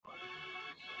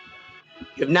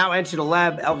You have now entered the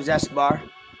lab, Elvis Escobar,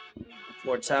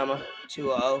 Fort Sama,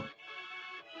 2-0.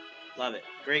 Love it.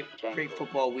 Great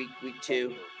football week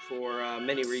 2 for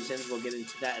many reasons. We'll get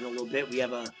into that in a little bit. We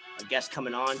have a guest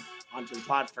coming onto the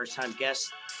pod, first-time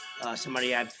guest.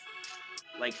 Somebody I've,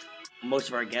 like most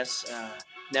of our guests,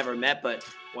 never met, but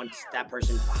once that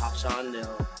person hops on,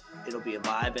 it'll be a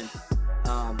vibe. And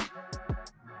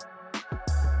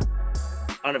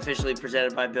unofficially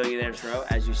presented by Billionaires Row,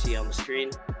 as you see on the screen.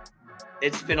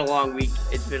 It's been a long week.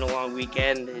 It's been a long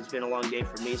weekend. It's been a long day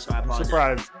for me, so I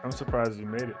apologize. I'm surprised you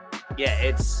made it. Yeah,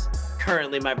 it's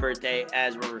currently my birthday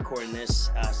as we're recording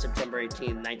this, September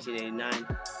 18th, 1989.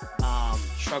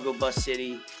 Struggle Bus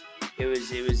City. It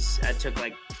was. I took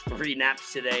like 3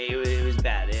 naps today. It was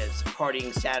bad. It's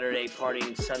partying Saturday,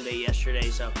 partying Sunday yesterday.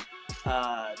 So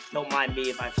don't mind me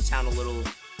if I sound a little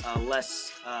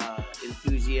less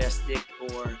enthusiastic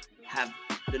or have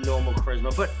the normal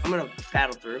charisma, but I'm gonna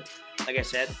battle through. Like I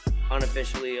said,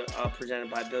 unofficially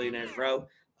presented by Billionaires Row.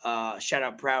 Shout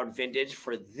out Proud Vintage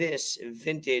for this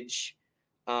vintage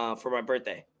for my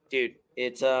birthday, dude.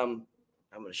 It's I'm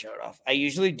gonna show it off. I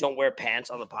usually don't wear pants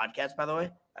on the podcast, by the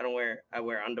way. I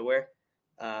wear underwear.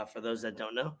 For those that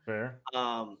don't know. Fair.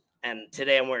 And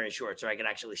today I'm wearing shorts, so I can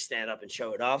actually stand up and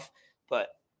show it off.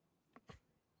 But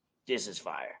this is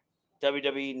fire.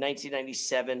 WWE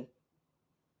 1997.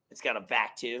 It's got a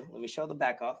back too. Let me show the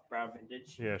back off. Brown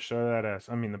Vintage. Yeah, show that ass.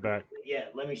 I mean the back. Yeah,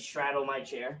 let me straddle my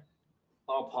chair.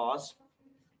 I'll pause.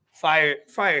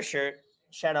 Fire shirt.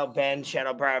 Shout out Ben. Shout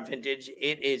out Brown Vintage.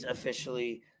 It is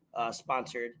officially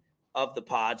sponsored of the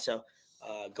pod. So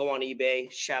go on eBay,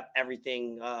 shop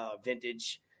everything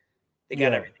vintage. They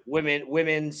got everything.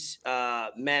 Women's,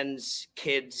 men's,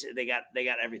 kids. They got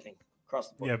everything across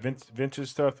the board. Yeah, vintage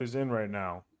stuff is in right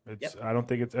now. I don't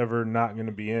think it's ever not going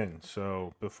to be in.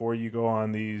 So before you go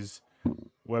on these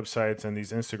websites and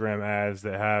these Instagram ads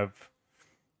that have,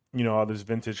 all this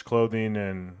vintage clothing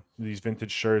and these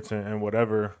vintage shirts and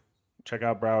whatever, check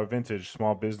out Broward Vintage,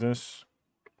 small business,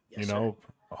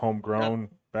 homegrown,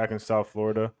 back in South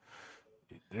Florida.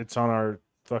 It's on our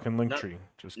fucking link tree.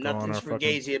 Just go nothing's on our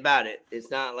fugazi about it.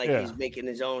 It's not like he's making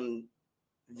his own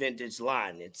vintage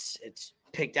line. It's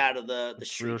picked out of the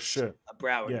streets real shit of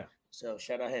Broward. Yeah. So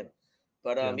shout out him.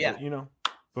 But but,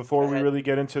 before we really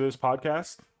get into this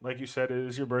podcast, like you said, it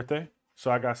is your birthday,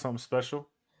 so I got something special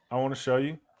I want to show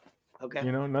you. Okay.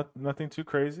 Nothing too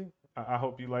crazy. I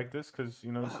hope you like this because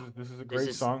this is a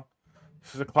great song.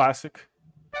 This is a classic.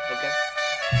 Okay.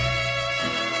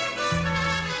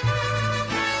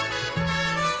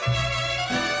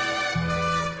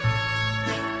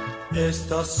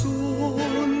 Estas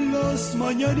son las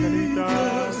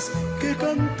mañanitas que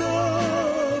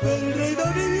cantaba el rey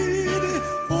David.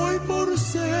 Hoy por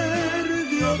ser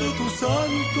día de tu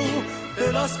santo,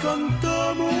 te las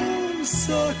cantamos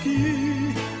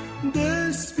aquí.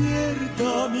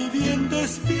 Despierta, mi bien,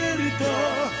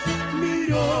 despierta,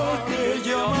 mira que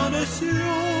ya amaneció.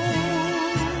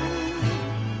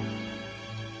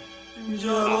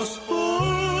 Ya los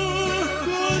pajaritos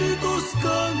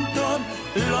cantan,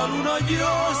 la luna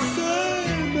ya se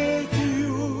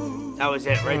metió. That was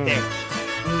it right there.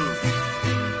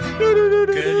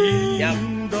 Qué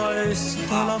linda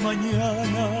está la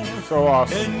mañana. So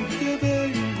awesome. En que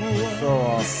vengo so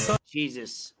awesome.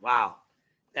 Jesus. Wow.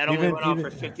 That only went on for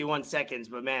 51 seconds,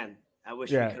 but man, I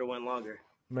wish we could have went longer.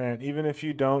 Man, even if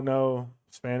you don't know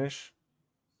Spanish,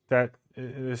 that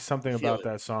there's something about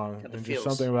that song and just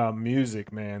something about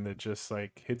music, man, that just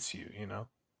like hits you,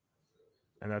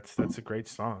 And that's a great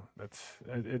song.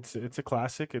 It's a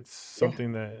classic. It's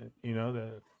something that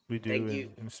that we do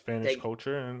in Spanish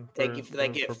culture and thank you for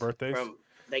that gift for birthdays.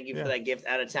 Thank you for that gift,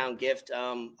 out of town gift.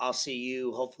 I'll see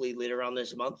you hopefully later on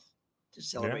this month to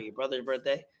celebrate your brother's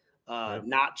birthday.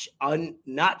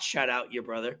 Not shout out your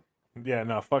brother. Yeah,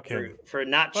 no, fuck him for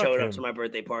not showing up to my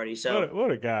birthday party. So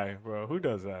what a guy, bro. Who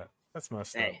does that? That's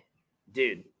messed up.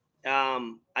 Dude.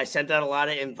 I sent out a lot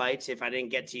of invites. If I didn't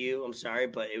get to you, I'm sorry,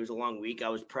 but it was a long week. I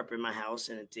was prepping my house,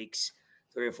 and it takes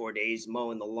 3 or 4 days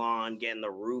mowing the lawn, getting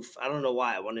the roof. I don't know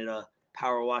why. I wanted to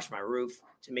power wash my roof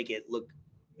to make it look,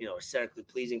 aesthetically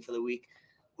pleasing for the week.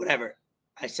 Whatever.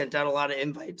 I sent out a lot of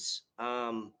invites.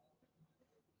 Some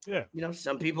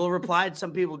people replied,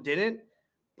 some people didn't,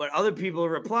 but other people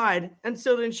replied and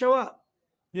still didn't show up.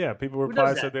 Yeah, people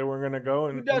replied, said they weren't going to go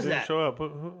and didn't show up.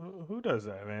 Who does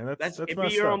that, man? That's it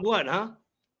be your own blood, huh?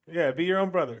 Yeah, be your own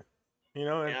brother. And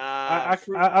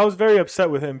I was very upset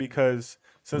with him because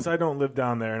since I don't live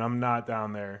down there and I'm not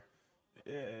down there,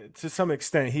 to some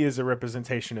extent, he is a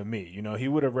representation of me. He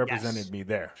would have represented me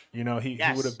there. He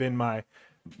would have been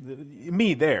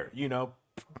me there,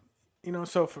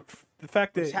 so for the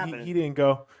fact that he didn't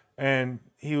go and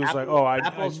he was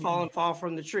apples fall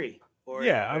from the tree.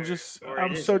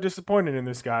 I'm so disappointed in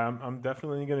this guy. I'm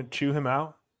definitely gonna chew him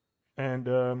out, and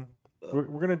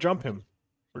we're gonna jump him.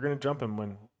 We're gonna jump him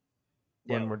when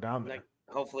we're down there.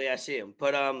 Hopefully, I see him.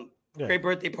 But great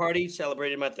birthday party.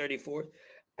 Celebrated my 34th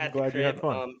at the crib. You had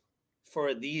fun.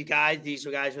 For these guys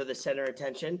were the center of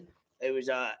attention. It was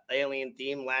alien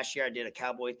theme. Last year I did a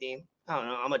cowboy theme. I don't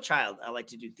know. I'm a child. I like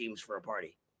to do themes for a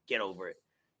party. Get over it.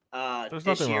 There's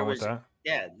nothing wrong with that.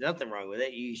 Yeah, nothing wrong with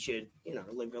it. You should,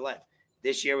 live your life.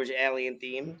 This year was alien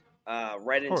themed.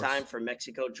 Right in time for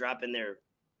Mexico dropping their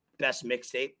best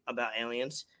mixtape about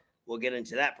aliens. We'll get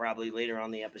into that probably later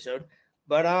on the episode.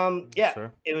 But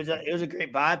it was a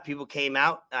great vibe. People came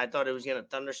out. I thought it was gonna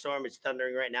thunderstorm. It's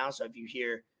thundering right now. So if you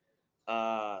hear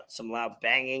some loud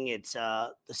banging, it's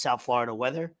the South Florida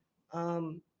weather.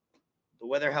 The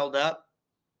weather held up.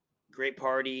 Great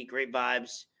party, great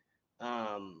vibes.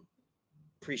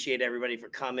 Appreciate everybody for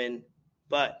coming.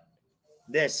 But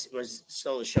this was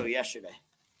still the show yesterday.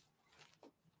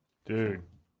 Dude,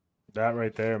 that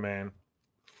right there, man.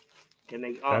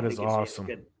 That is awesome.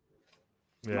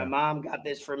 Yeah. My mom got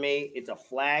this for me. It's a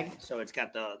flag, so it's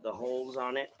got the holes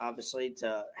on it, obviously,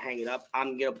 to hang it up.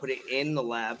 I'm going to put it in the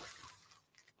lab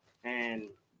and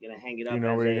going to hang it up. Do you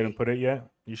know where you're going to put it yet?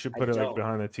 You should put it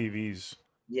behind the TVs.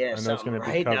 Yeah, I know it's going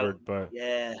to be covered, but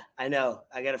yeah, I know.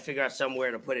 I got to figure out somewhere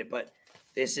to put it, but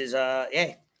this is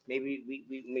maybe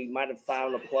we might have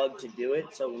found a plug to do it,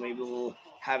 so maybe we'll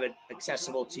have it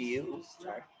accessible to you.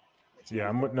 Sorry. Yeah,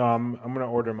 I'm going to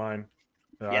order mine.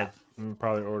 I'm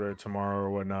probably order it tomorrow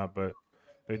or whatnot, but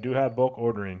they do have bulk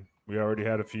ordering. We already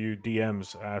had a few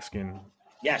DMs asking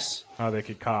how they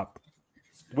could cop,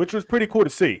 which was pretty cool to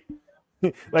see.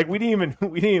 Like we didn't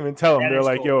even tell them. They're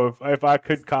like, cool. Yo, if I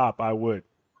could cop, I would.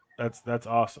 That's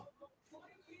awesome.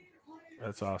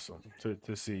 That's awesome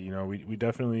to see. We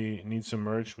definitely need some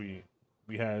merch. We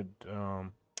had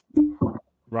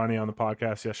Ronnie on the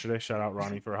podcast yesterday. Shout out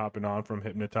Ronnie for hopping on from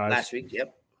Hypnotized last week.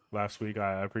 Yep. Last week,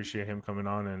 I appreciate him coming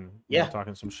on and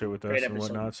talking some shit with us Great and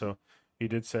episode. whatnot. So he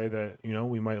did say that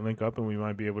we might link up and we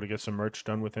might be able to get some merch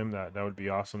done with him. That would be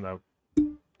awesome. That'd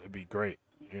be great.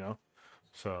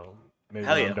 So maybe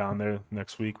when I'm down there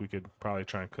next week, we could probably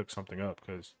try and cook something up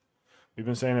because we've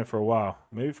been saying it for a while.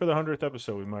 Maybe for the 100th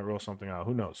episode, we might roll something out.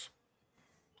 Who knows?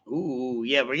 Ooh,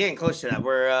 yeah, we're getting close to that.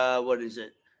 We're what is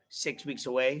it? 6 weeks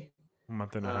away. A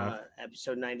month and a half.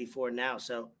 Episode 94 now.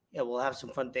 So yeah, we'll have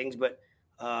some fun things, but.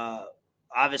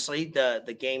 Obviously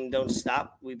the game don't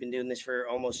stop. We've been doing this for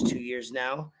almost 2 years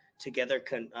now together,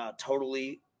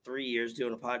 totally 3 years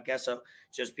doing a podcast. So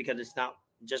just because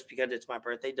it's my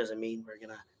birthday doesn't mean we're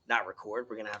gonna not record.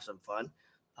 We're gonna have some fun.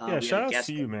 Shout out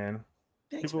to you, man.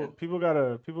 Thanks, people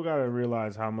gotta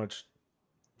realize how much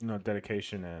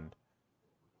dedication and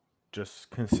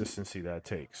just consistency that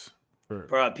takes.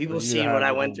 People seeing what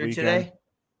I went through today,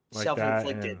 like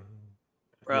self-inflicted.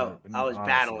 Bro, I was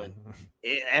battling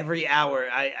every hour.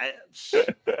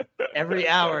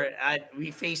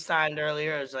 We FaceTimed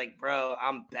earlier. I was like, bro,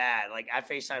 I'm bad. Like I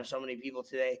FaceTimed so many people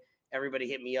today. Everybody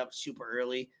hit me up super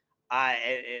early.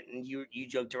 And you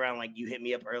joked around like you hit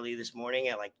me up early this morning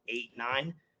at like 8,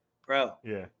 9, bro.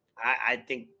 Yeah. I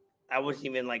think I wasn't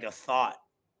even like a thought.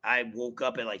 I woke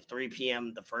up at like 3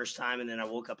 p.m. the first time, and then I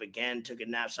woke up again, took a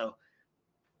nap. So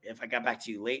if I got back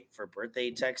to you late for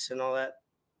birthday texts and all that,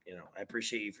 I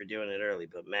appreciate you for doing it early,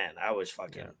 but man, I was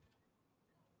fucking.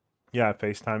 Yeah, I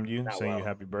FaceTimed you saying you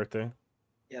happy birthday.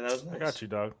 Yeah, that was nice. I got you,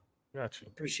 dog. Got you.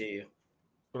 Appreciate you.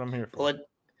 That's what I'm here for. Well,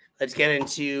 let's get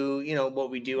into, what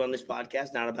we do on this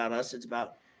podcast. Not about us. It's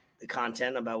about the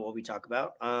content, about what we talk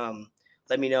about.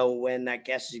 Let me know when that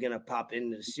guest is going to pop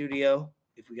into the studio.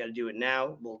 If we got to do it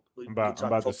now, I'm about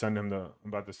to send him the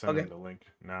link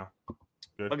now.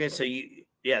 Good. Okay, so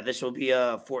this will be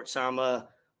a Fort Sama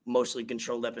mostly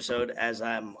controlled episode as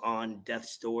I'm on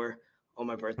death's door on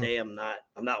my birthday. I'm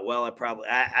not well.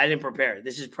 I didn't prepare.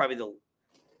 This is probably the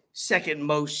second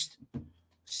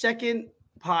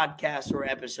podcast or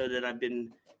episode that I've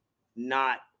been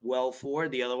not well for.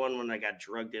 The other one when I got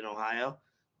drugged in Ohio,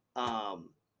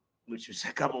 which was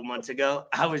a couple months ago.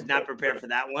 I was not prepared for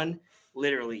that one.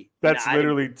 Literally. That's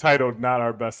literally titled "Not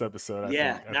Our Best Episode."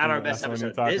 I think our best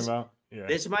episode. What you're talking about. Yeah.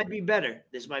 This might be better.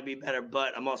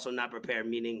 But I'm also not prepared,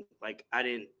 meaning like I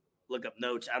didn't look up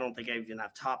notes. I don't think I even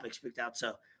have topics picked out.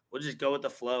 So we'll just go with the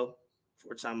flow.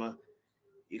 Fort Sama,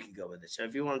 you can go with it. So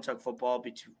if you want to talk football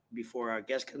before our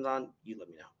guest comes on, you let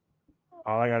me know.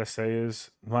 All I got to say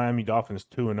is Miami Dolphins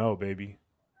 2-0, baby.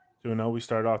 2-0. We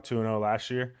started off 2-0 last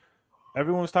year.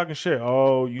 everyone was talking shit.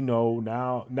 Oh,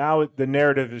 now the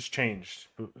narrative has changed.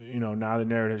 Now the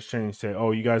narrative has changed. Say,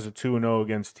 oh, you guys are 2-0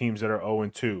 against teams that are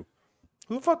 0-2.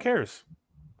 Who the fuck cares?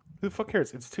 Who the fuck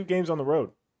cares? It's 2 games on the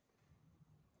road.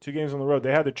 2 games on the road.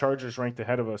 They had the Chargers ranked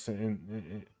ahead of us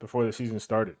before the season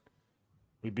started.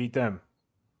 We beat them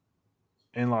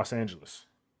in Los Angeles,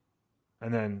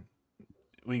 and then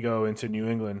we go into New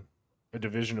England, a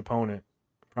division opponent,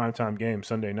 primetime game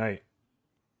Sunday night.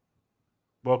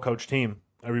 Well-coached team.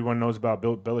 Everyone knows about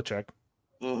Bill Belichick.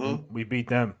 Mm-hmm. We beat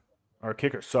them. Our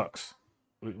kicker sucks.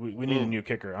 We need a new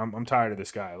kicker. I'm tired of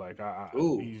this guy. Like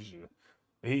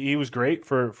he was great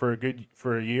for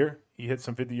a year. He hit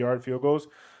some 50-yard field goals,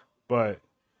 but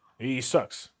he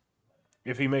sucks.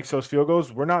 If he makes those field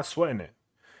goals, we're not sweating it.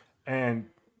 And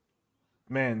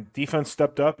man, defense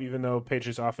stepped up. Even though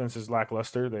Patriots offense is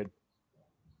lackluster,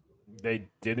 they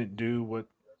didn't do what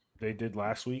they did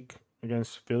last week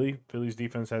against Philly. Philly's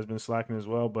defense has been slacking as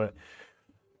well, but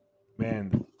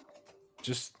man,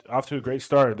 just off to a great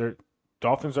start.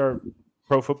 Dolphins are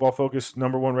Pro Football Focus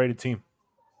 #1 rated team.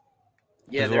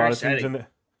 Yeah, they're exciting.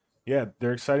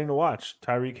 They're exciting to watch.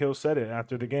 Tyreek Hill said it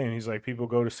after the game. He's like, people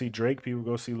go to see Drake, people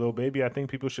go see Lil Baby. I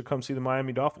think people should come see the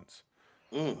Miami Dolphins.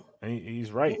 And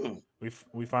he's right.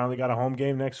 We finally got a home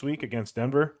game next week against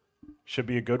Denver. Should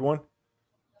be a good one.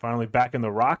 Finally back in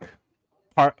the Rock.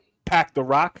 Pack the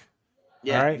Rock.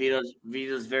 Yeah, right?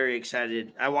 Vito's very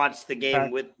excited. I watched the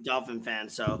game with Dolphin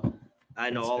fans, so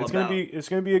I know all about it. It's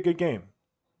gonna be a good game.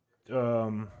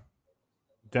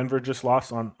 Denver just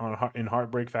lost in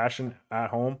heartbreak fashion at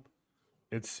home.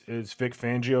 It's Vic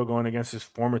Fangio going against his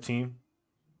former team.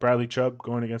 Bradley Chubb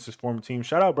going against his former team.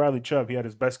 Shout out Bradley Chubb. He had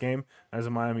his best game as a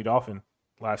Miami Dolphin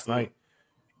last night.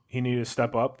 He needed to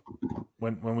step up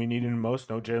when we needed him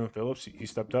most. No Jalen Phillips. He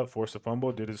stepped up, forced a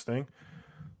fumble, did his thing.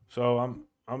 So I'm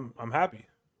happy.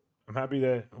 I'm happy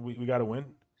that we got to win.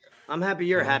 I'm happy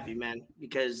you're happy, man,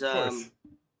 because I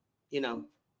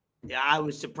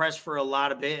was depressed for a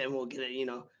lot of it, and we'll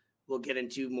get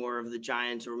into more of the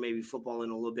Giants or maybe football in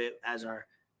a little bit as our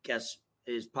guest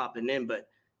is popping in. But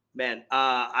man,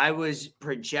 I was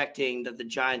projecting that the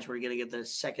Giants were going to get the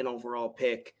 2nd overall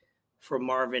pick for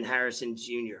Marvin Harrison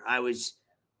Jr. I was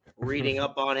reading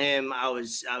up on him. I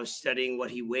was studying what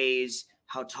he weighs,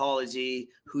 how tall is he,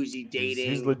 who's he dating.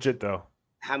 He's legit though.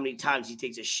 How many times he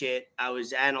takes a shit. I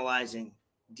was analyzing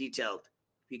detailed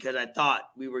because I thought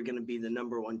we were going to be the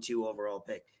 #2 overall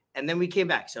pick. And then we came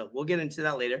back. So we'll get into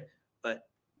that later. But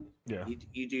yeah,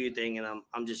 you do your thing, and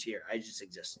I'm just here. I just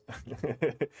exist.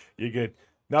 You're good.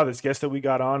 No, this guest that we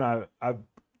got on, I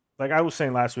like I was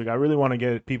saying last week, I really want to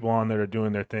get people on that are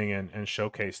doing their thing and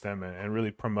showcase them and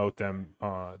really promote them.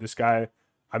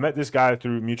 I met this guy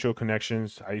through mutual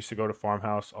connections. I used to go to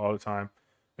Farmhouse all the time.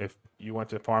 If you went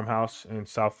to Farmhouse in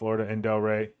South Florida in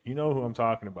Delray, you know who I'm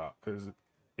talking about. Because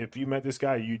if you met this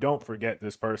guy, you don't forget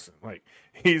this person. Like,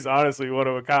 he's honestly one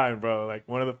of a kind, bro. Like,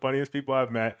 one of the funniest people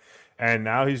I've met. And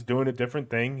now he's doing a different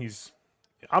thing.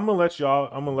 I'm going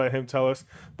to let him tell us.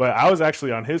 But I was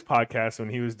actually on his podcast when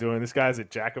he was doing, this guy's a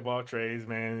jack of all trades,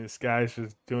 man. This guy's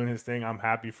just doing his thing. I'm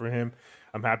happy for him.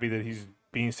 I'm happy that he's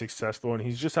being successful, and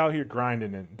he's just out here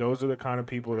grinding. And those are the kind of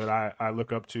people that I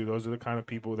look up to. Those are the kind of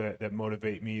people that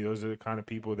motivate me. Those are the kind of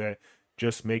people that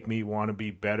just make me want to be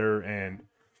better and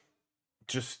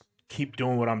just keep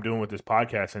doing what I'm doing with this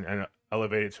podcast and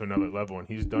elevate it to another level. And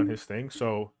he's done his thing.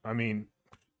 So, I mean,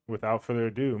 without further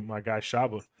ado, my guy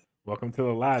Shabba, welcome to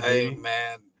the live. Hey, baby.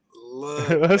 man. Look,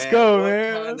 let's go,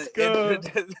 man. Let's go.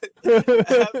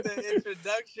 After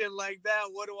introduction like that,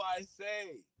 what do I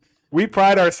say? We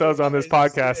pride ourselves on this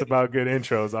podcast about good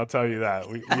intros. I'll tell you that.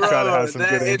 We try to have some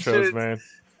good intros, man.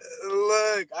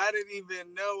 Look, I didn't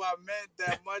even know I meant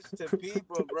that much to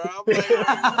people, bro. I'm like, what?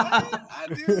 I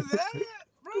do that?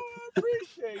 Bro, I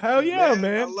appreciate Hell you, yeah,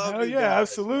 man. man. Hell yeah, guys,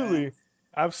 absolutely. Man.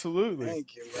 Absolutely.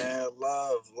 Thank you, man.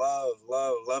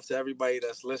 Love to everybody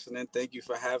that's listening. Thank you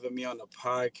for having me on the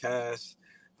podcast.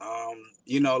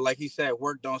 Like he said,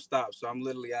 work don't stop. So I'm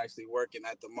literally actually working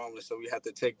at the moment. So we have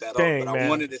to take that off. But man. I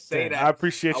wanted to say that. I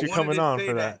appreciate you coming on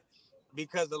for that.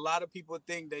 Because a lot of people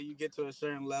think that you get to a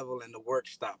certain level and the work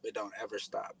stop. It don't ever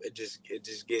stop. It just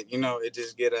get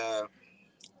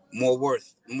more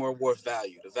worth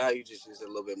value. The value just is a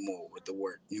little bit more with the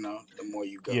work, the more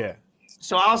you go. Yeah.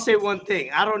 So I'll say one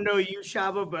thing. I don't know you,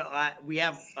 Shabba, but we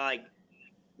have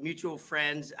mutual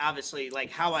friends. Obviously, like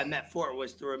how I met Fort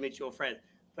was through a mutual friend.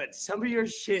 But some of your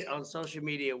shit on social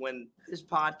media when this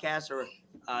podcast or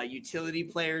utility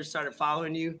players started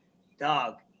following you,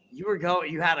 dog, you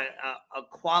had a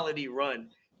quality run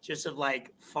just of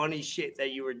like funny shit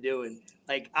that you were doing.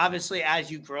 Like obviously as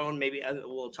you've grown, maybe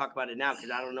we'll talk about it now because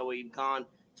I don't know what you've gone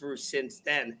through since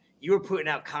then, you were putting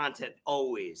out content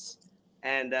always.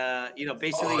 And,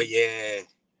 basically, oh yeah,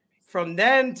 from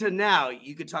then to now,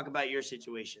 you could talk about your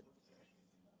situation.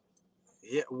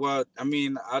 Yeah, well, I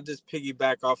mean, I'll just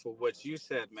piggyback off of what you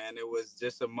said, man. It was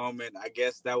just a moment. I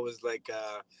guess that was like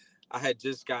I had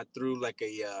just got through like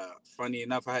a funny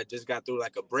enough, I had just got through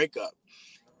like a breakup,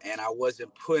 and I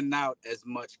wasn't putting out as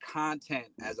much content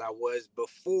as I was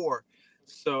before.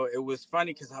 So it was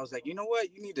funny because I was like, you know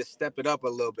what, you need to step it up a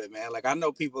little bit, man. Like I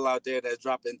know people out there that's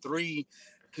dropping 3,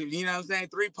 you know what I'm saying,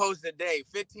 3 posts a day,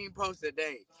 15 posts a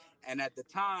day. And at the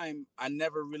time, I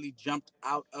never really jumped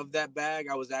out of that bag.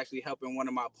 I was actually helping one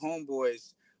of my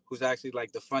homeboys, who's actually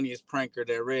like the funniest pranker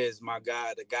there is, my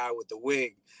guy, the guy with the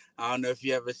wig. I don't know if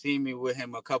you ever seen me with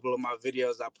him. A couple of my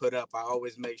videos I put up, I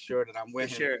always make sure that I'm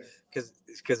with him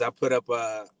because I put up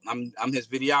I'm his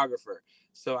videographer.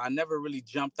 So I never really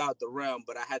jumped out the realm,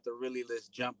 but I had to really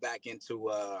jump back into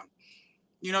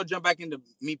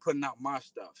me putting out my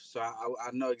stuff. So I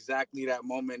know exactly that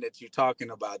moment that you're talking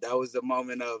about. That was the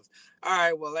moment of, all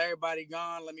right, well, everybody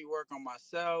gone. Let me work on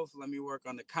myself. Let me work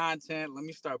on the content. Let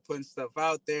me start putting stuff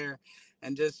out there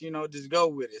and just go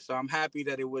with it. So I'm happy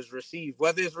that it was received.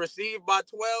 Whether it's received by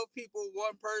 12 people,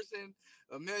 1 person,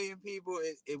 1 million people,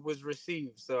 it was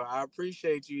received. So I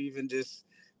appreciate you even just,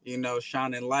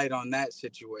 shining light on that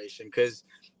situation. Because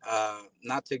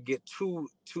not to get too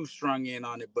strung in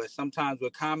on it, but sometimes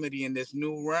with comedy in this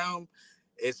new realm,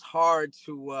 it's hard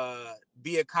to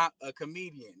be a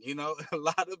comedian. A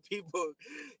lot of people,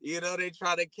 they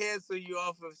try to cancel you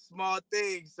off of small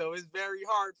things, so it's very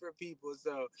hard for people.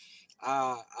 So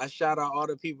I shout out all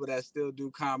the people that still do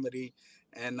comedy,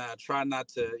 and try not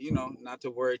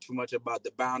to worry too much about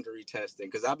the boundary testing,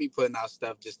 because I'll be putting out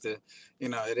stuff just to,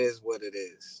 it is what it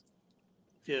is.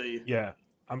 Feel you. Yeah.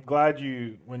 I'm glad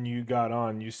when you got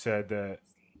on, you said that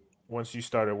once you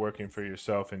started working for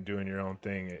yourself and doing your own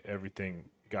thing, everything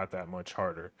got that much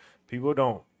harder. People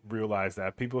don't realize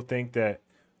that. People think that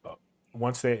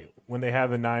when they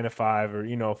have a 9 to 5 or,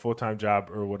 a full-time job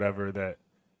or whatever, that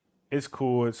it's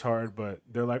cool, it's hard, but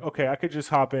they're like, okay, I could just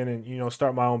hop in and,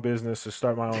 start my own business or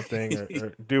start my own thing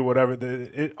or do whatever.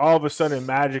 All of a sudden,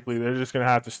 magically, they're just going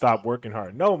to have to stop working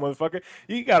hard. No, motherfucker,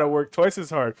 you got to work twice as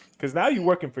hard, because now you're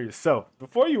working for yourself.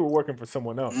 Before, you were working for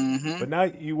someone else, but now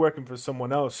you're working for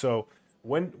someone else. So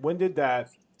when did that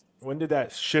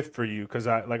shift for you? Because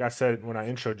like I said, when I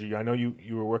introed you, I know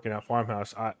you were working at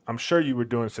Farmhouse. I'm sure you were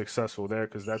doing successful there,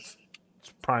 because that's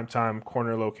prime time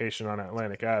corner location on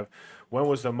Atlantic Ave. When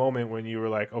was the moment when you were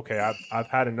like, okay, I've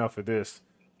had enough of this.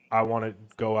 I want to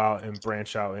go out and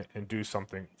branch out and do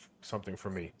something for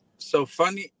me? So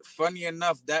funny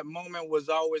enough, that moment was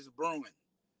always brewing.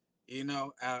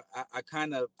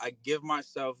 I give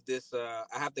myself this. I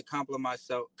have to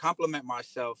compliment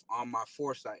myself on my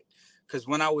foresight, because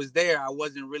when I was there, I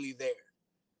wasn't really there.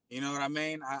 You know what I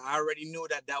mean? I already knew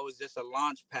that was just a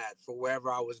launch pad for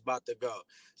wherever I was about to go.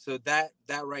 So that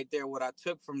right there, what I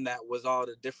took from that was all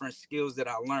the different skills that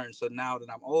I learned. So now that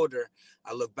I'm older,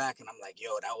 I look back and I'm like, yo,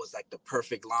 that was like the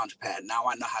perfect launch pad. Now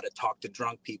I know how to talk to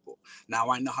drunk people. Now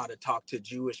I know how to talk to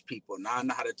Jewish people. Now I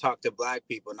know how to talk to Black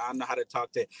people. Now I know how to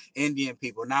talk to Indian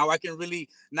people. Now I can really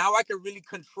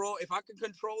control, if I can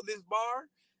control this bar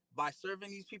by serving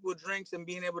these people drinks and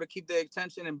being able to keep their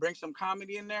attention and bring some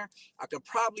comedy in there, I could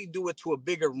probably do it to a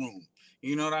bigger room.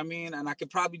 You know what I mean? And I could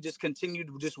probably just continue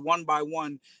to just one by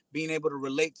one, being able to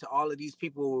relate to all of these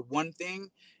people with one thing.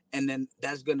 And then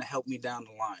that's going to help me down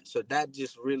the line. So that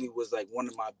just really was like one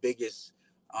of my biggest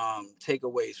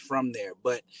takeaways from there.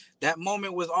 But that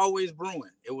moment was always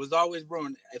brewing. It was always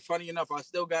brewing. And funny enough, I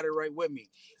still got it right with me.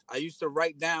 I used to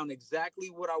write down exactly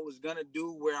what I was going to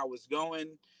do, where I was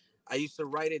going. I used to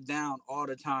write it down all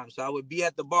the time. So I would be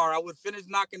at the bar. I would finish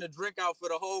knocking a drink out for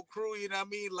the whole crew, you know what I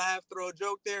mean? Laugh, throw a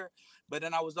joke there. But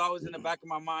then I was always in the back of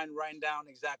my mind writing down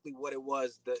exactly what it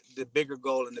was, the bigger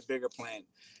goal and the bigger plan.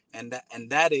 And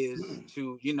that is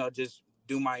to, just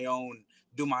do my own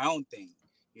thing,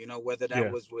 whether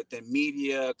that was within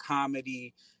media,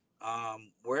 comedy,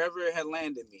 wherever it had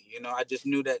landed me. I just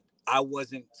knew that I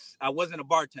wasn't a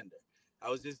bartender. I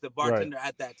was just the bartender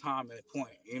at that time and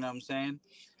point, you know what I'm saying?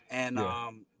 And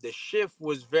the shift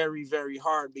was very, very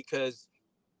hard, because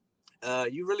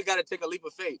you really got to take a leap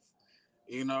of faith.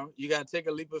 You got to take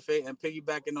a leap of faith. And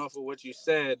piggybacking off of what you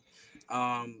said,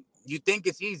 you think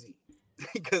it's easy,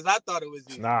 because I thought it was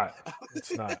easy.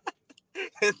 It's not.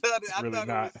 I thought it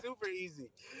was super easy.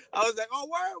 I was like, oh,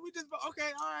 word, we just,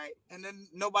 okay, all right. And then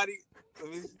nobody.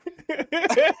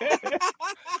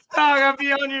 I gotta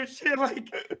be on your shit. Like,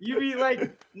 you be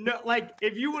like, no, like,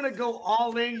 if you want to go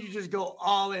all in, you just go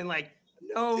all in. Like,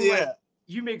 no, like,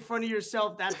 you make fun of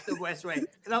yourself. That's the best way.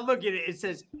 And I look at it, it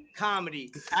says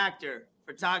comedy, actor,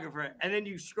 photographer, and then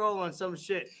you scroll on some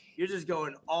shit. You're just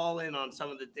going all in on some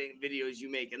of the videos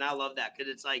you make, and I love that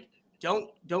because it's like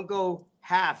don't go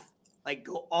half, like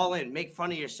go all in. Make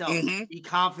fun of yourself. Be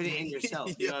confident in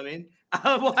yourself. You know what I mean?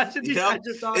 I'm watching these guys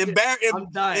just talking.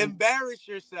 I'm dying. Embarrass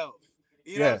yourself.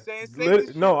 You know what I'm saying? Say the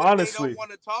shit no, that honestly, they don't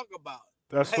want to talk about.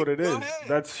 That's what it is. Ahead.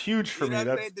 That's huge for me.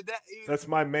 That's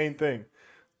my main thing.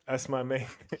 That's my main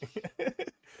thing.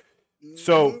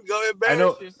 So go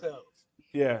embarrass yourself.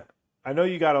 Yeah, I know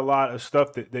you got a lot of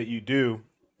stuff that you do,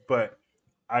 but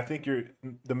I think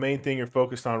the main thing you're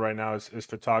focused on right now is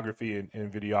photography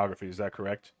and videography. Is that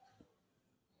correct?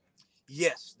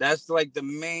 Yes, that's like the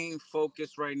main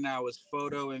focus right now is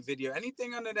photo and video.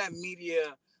 Anything under that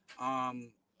media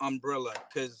umbrella.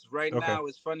 Because now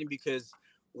it's funny because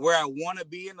where I want to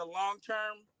be in the long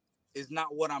term is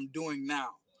not what I'm doing now.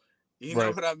 You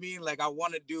know what I mean? Like I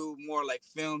want to do more like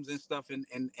films and stuff in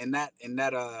that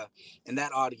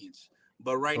audience.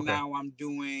 But now I'm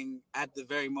doing, at the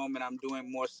very moment, I'm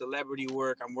doing more celebrity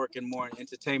work. I'm working more in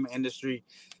entertainment industry.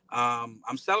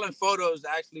 I'm selling photos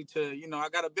actually to, I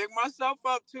got to big myself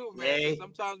up too, man.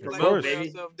 Sometimes we like to bring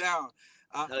ourselves down.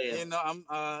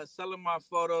 I'm selling my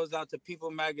photos out to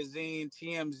People Magazine,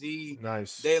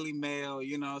 TMZ, Daily Mail,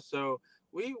 so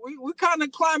we kind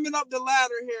of climbing up the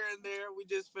ladder here and there. We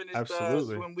just finished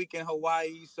swim week in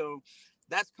Hawaii, so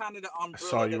that's kind of the umbrella. I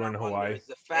saw you in Hawaii.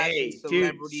 The fashion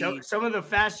celebrity. Dude, some of the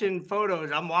fashion photos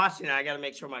I'm watching, I got to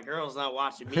make sure my girl's not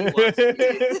watching me.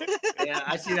 Yeah,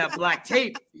 I see that black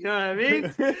tape. You know what I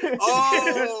mean?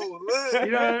 Oh, look.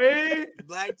 You know what I mean?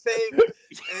 Black tape.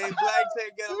 Hey, black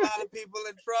tape get a lot of people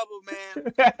in trouble,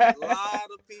 man. A lot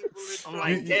of people in trouble.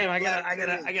 I'm like, damn, I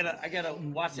gotta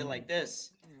watch it like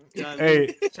this. You know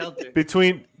hey,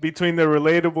 between the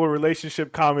relatable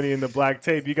relationship comedy and the black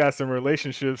tape, you got some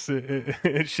relationships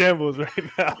in shambles right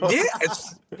now.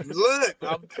 Yes, look,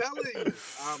 I'm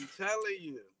telling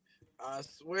you, I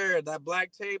swear that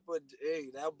black tape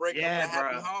that'll break up a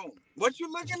happy home. What you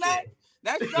looking at?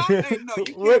 That's SHABBA. Hey,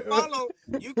 no,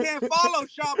 you can't follow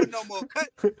SHABBA no more.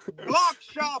 Block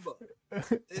SHABBA.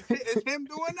 Is him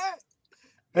doing that?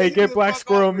 Hey, get Black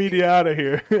Squirrel Media out of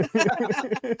here.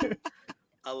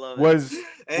 I love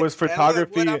it. Was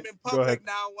photography? When I'm in public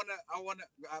now, I wanna.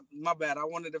 My bad. I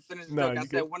wanted to finish the joke. I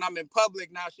said when I'm in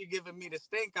public now, she giving me the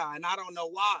stink eye, and I don't know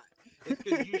why. It's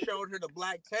because you showed her the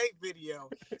black tape video,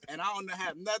 and I don't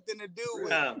have nothing to do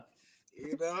with it.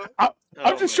 You know,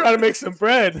 I'm just trying to make some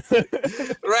bread.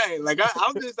 Right, like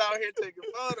I'm just out here taking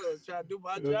photos, trying to do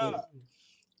my job.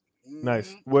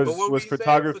 Nice. Was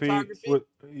photography?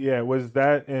 Was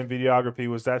that and videography?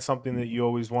 Was that something that you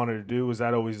always wanted to do? Was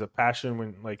that always a passion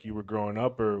when like you were growing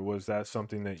up, or was that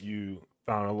something that you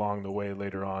found along the way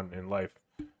later on in life?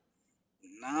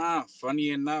 Nah, funny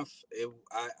enough,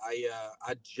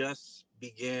 I just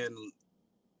began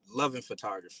loving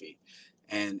photography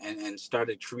and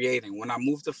started creating. When I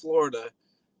moved to Florida,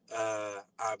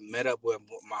 I met up with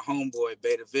my homeboy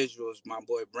Beta Visuals, my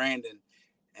boy Brandon.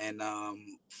 And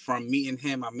from meeting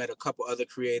him, I met a couple other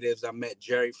creatives. I met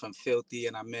Jerry from Filthy,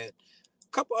 and I met a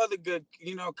couple other good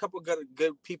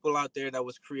people out there that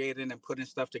was creating and putting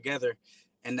stuff together.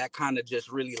 And that kind of just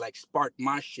really like sparked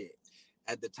my shit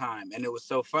at the time. And it was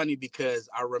so funny because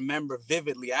I remember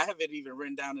vividly, I have it even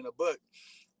written down in a book.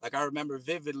 Like I remember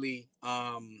vividly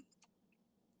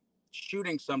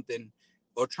shooting something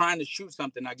or trying to shoot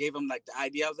something. I gave them like the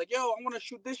idea. I was like, yo, I want to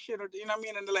shoot this shit. Or, you know what I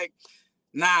mean? And they're like,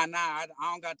 nah, I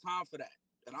don't got time for that.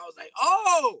 And I was like,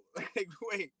 oh, like,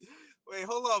 wait,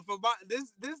 hold on.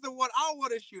 This is the one I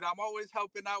want to shoot. I'm always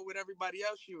helping out with everybody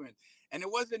else shooting. And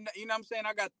it wasn't, you know what I'm saying?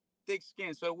 I got thick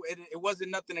skin, so it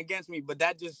wasn't nothing against me, but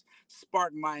that just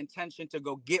sparked my intention to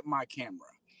go get my camera.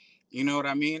 You know what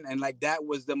I mean? And like, that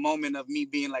was the moment of me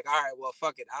being like, all right, well,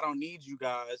 fuck it. I don't need you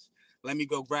guys. Let me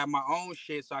go grab my own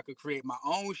shit so I could create my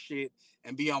own shit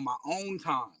and be on my own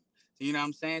time. You know what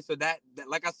I'm saying? So that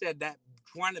like I said, that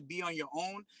trying to be on your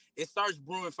own, it starts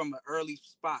brewing from an early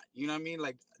spot. You know what I mean?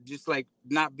 Like, just like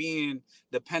not being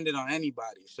dependent on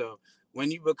anybody. So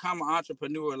when you become an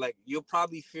entrepreneur, like you'll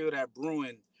probably feel that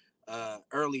brewing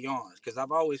early on, because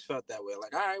I've always felt that way.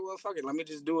 Like, all right, well, fuck it. Let me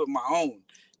just do it my own,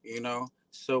 you know?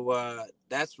 So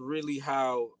that's really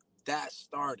how that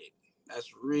started.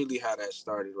 That's really how that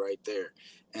started right there.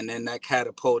 And then that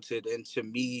catapulted into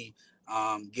me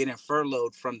getting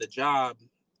furloughed from the job.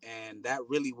 And that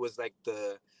really was like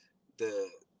the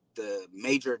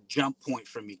major jump point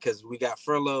for me, because we got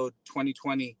furloughed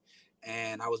 2020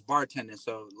 and I was bartending.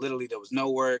 So literally there was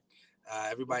no work.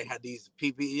 everybody had these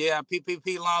PPP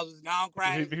loans was gone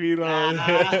crazy. PPP loans.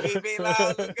 PPP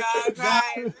loans was gone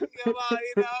crazy. Come on,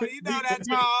 you know that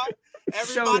song.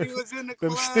 Everybody was in the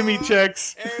club. Them stimmy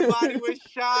checks. Everybody was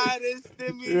shining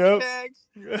stimmy checks.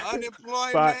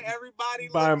 Unemployment. Everybody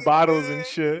buying bottles good. And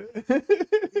shit.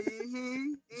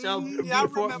 So I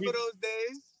remember those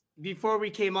days. Before we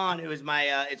came on, it was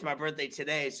it's my birthday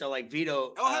today. So like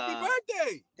Vito. Oh, happy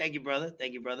birthday! Thank you, brother.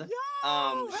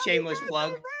 Yo, shameless birthday,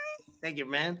 plug. man. Thank you,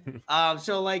 man.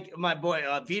 So like my boy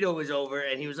Vito was over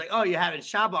and he was like, "Oh, you're having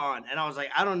SHABBA on," and I was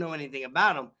like, "I don't know anything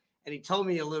about him." And he told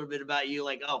me a little bit about you,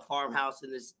 like, "Oh, farmhouse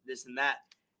and this and that."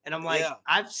 And I'm like,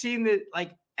 I've seen it,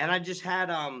 like, and I just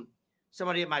had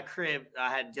somebody at my crib. I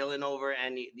had Dylan over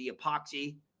and the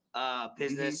epoxy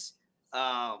business.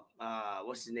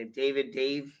 What's his name?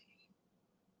 Dave.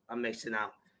 I'm mixing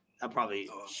out. I probably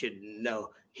should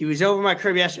know. He was over my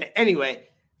crib yesterday. Anyway.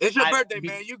 It's your birthday,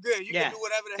 man. You good. You can do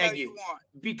whatever the hell you want.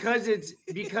 Because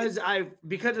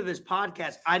of this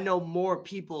podcast, I know more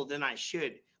people than I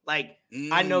should. Like,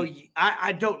 I know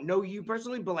I don't know you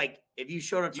personally, but like if you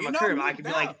showed up to my crib, I could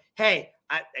be like, hey,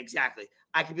 I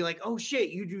could be like, oh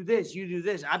shit, you do this.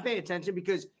 I pay attention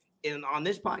because on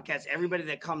this podcast, everybody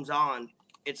that comes on,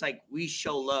 it's like we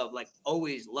show love, like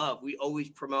always love. We always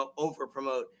promote, over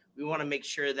promote. We want to make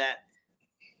sure that,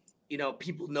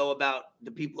 people know about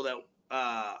the people that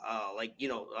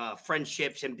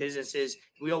friendships and businesses.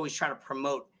 We always try to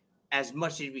promote as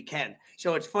much as we can.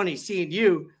 So it's funny seeing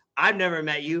you. I've never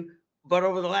met you, but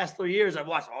over the last 3 years, I've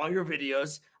watched all your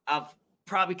videos. I've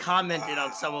probably commented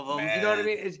on some of them. Man. You know what I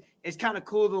mean? It's kind of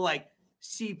cool to like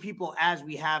see people as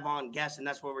we have on guests. And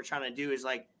that's what we're trying to do is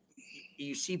like,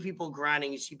 you see people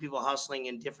grinding, you see people hustling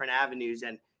in different avenues,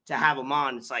 and to have them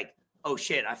on, it's like, oh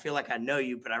shit, I feel like I know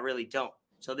you, but I really don't.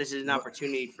 So this is an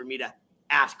opportunity for me to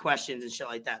ask questions and shit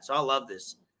like that. So I love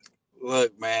this.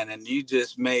 Look, man, and you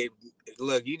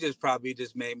probably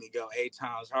just made me go 8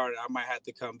 times harder. I might have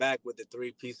to come back with the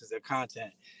 3 pieces of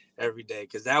content every day,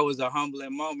 because that was a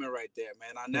humbling moment right there,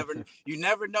 man. You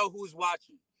never know who's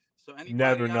watching. So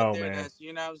anybody out there, that's,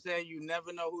 you know what I'm saying? You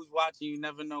never know who's watching. You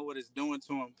never know what it's doing to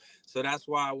them. So that's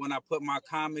why when I put my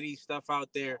comedy stuff out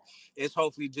there, it's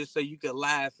hopefully just so you can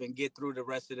laugh and get through the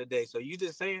rest of the day. So you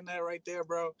just saying that right there,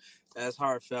 bro, that's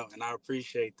heartfelt. And I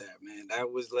appreciate that, man.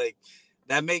 That was like,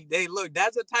 that's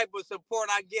the type of support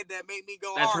I get that make me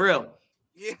go That's hard. Real.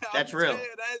 Yeah, that's real.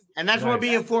 And that's what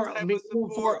being for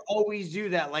always do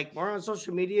that. Like, we're on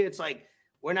social media. It's like,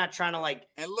 we're not trying to like,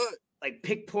 and look, like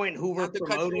pinpoint who we're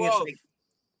promoting. It's like,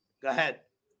 go ahead.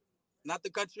 Not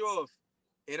to cut you off.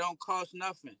 It don't cost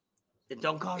nothing. It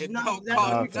don't cost nothing. That's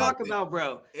what we talk about,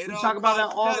 bro. We talk about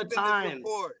that all the time.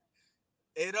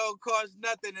 It don't cost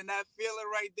nothing. And that feeling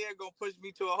right there gonna push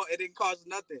me to it didn't cost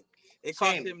nothing. It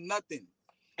cost him nothing.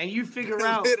 And you figure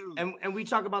out, and we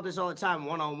talk about this all the time,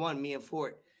 one-on-one, me and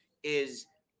Fort, is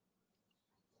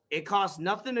it costs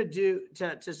nothing to do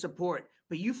to support,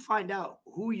 but you find out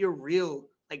who your real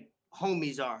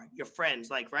homies are, your friends,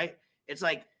 like, right? It's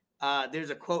like there's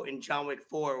a quote in John Wick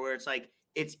 4 where it's like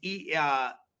it's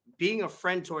being a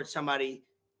friend towards somebody.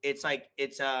 It's like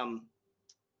when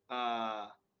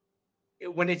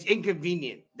it's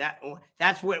inconvenient.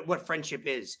 That's what friendship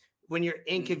is, when you're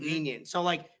inconvenient. So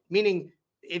like, meaning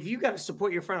if you got to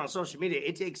support your friend on social media,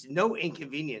 it takes no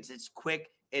inconvenience. It's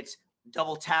quick. It's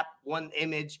double tap one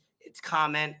image. It's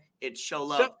comment. It's show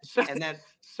love, and then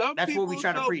that's what we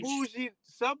try to preach. Bougie.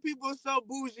 Some people so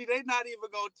bougie, they not even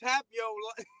gonna tap your.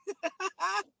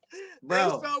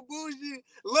 Bro, they so bougie.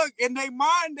 Look, in their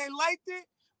mind, they liked it,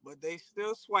 but they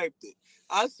still swiped it.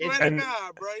 I swear to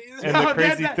God, bro. And the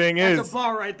crazy thing is, that's a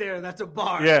bar right there. That's a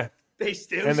bar. Yeah, they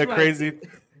still. And the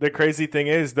crazy thing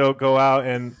is, they'll go out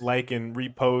and like and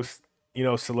repost,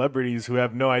 celebrities who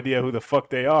have no idea who the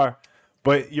fuck they are.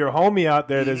 But your homie out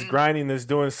there that's grinding, that's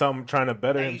doing something, trying to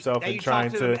better himself and trying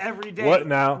to every day. What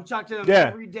now? You talk to them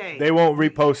every day. They won't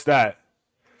repost that.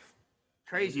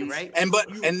 Crazy, right? And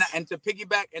to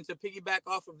piggyback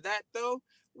off of that though,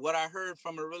 what I heard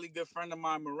from a really good friend of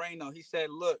mine, Moreno, he said,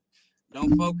 "Look,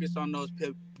 don't focus on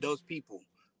those people.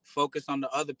 Focus on the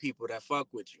other people that fuck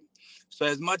with you." So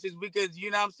as much as we could,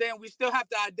 you know what I'm saying, we still have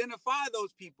to identify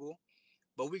those people,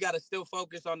 but we got to still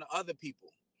focus on the other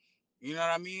people. You know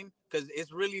what I mean? Because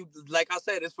it's really, like I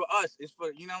said, it's for us. It's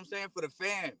for, you know what I'm saying, for the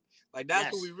fam. Like,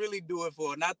 that's what we really do it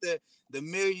for. Not the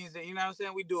millions. You know what I'm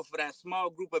saying? We do it for that small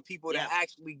group of people that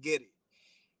actually get it.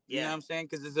 You know what I'm saying?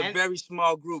 Because it's a very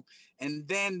small group. And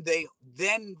then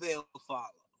they'll follow.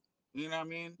 You know what I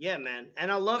mean? Yeah, man.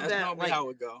 And I love that's that. That's like, how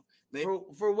it go.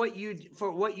 For what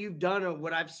you've done, or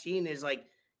what I've seen is like,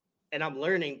 and I'm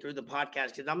learning through the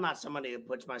podcast, because I'm not somebody that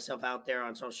puts myself out there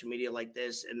on social media like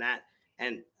this and that.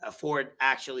 and Ford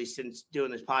actually, since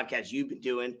doing this podcast, you've been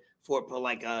doing Ford put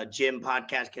like a gym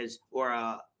podcast or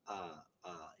a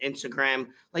Instagram,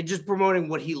 like just promoting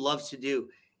what he loves to do.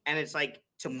 And it's like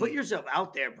to put yourself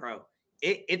out there, bro.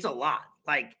 It's a lot.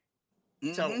 Like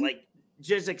so, like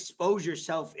just expose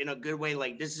yourself in a good way.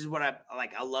 Like this is what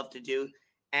I love to do.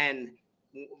 And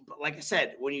like I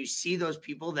said, when you see those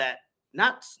people that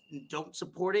don't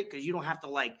support it, because you don't have to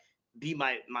like be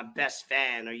my best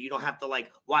fan, or you don't have to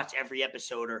like watch every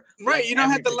episode, or right. You don't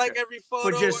have to like every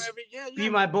photo, but just or every be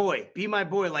my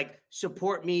boy. Like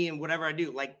support me and whatever I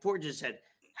do. Like Ford just said,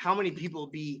 how many people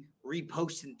be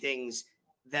reposting things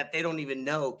that they don't even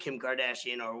know Kim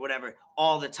Kardashian or whatever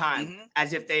all the time,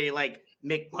 as if they like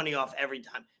make money off every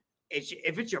time.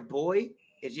 If it's your boy,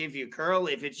 if your girl,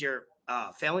 if it's your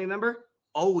family member,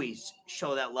 always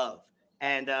show that love.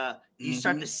 And you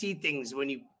start to see things when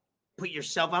you put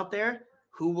yourself out there,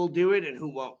 who will do it and who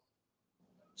won't.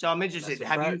 So I'm interested.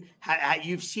 Have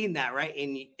you've seen that, right?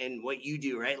 In what you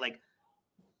do, right? Like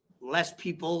less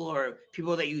people, or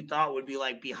people that you thought would be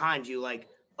like behind you, like,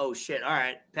 oh shit, all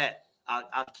right, bet.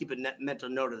 I'll keep a mental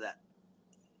note of that.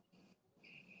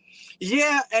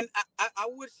 Yeah, and I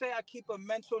would say I keep a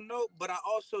mental note, but I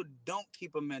also don't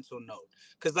keep a mental note.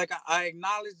 Because like I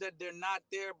acknowledge that they're not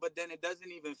there, but then it doesn't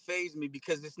even faze me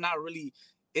because it's not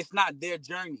their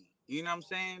journey. You know what I'm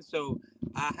saying? So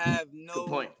I have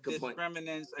no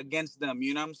discriminants against them.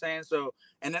 You know what I'm saying? So,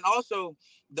 and then also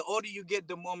the older you get,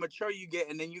 the more mature you get.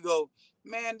 And then you go,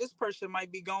 man, this person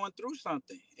might be going through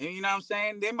something. And you know what I'm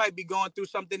saying? They might be going through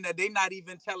something that they're not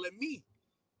even telling me.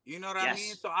 You know what I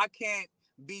mean? So I can't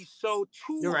be so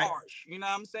harsh. You know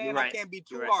what I'm saying? I can't be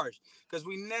too harsh, because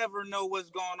we never know what's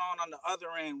going on the other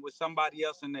end with somebody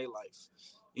else in their life.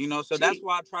 You know, so that's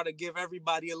why I try to give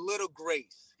everybody a little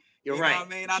grace. You're right. Know what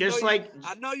I mean?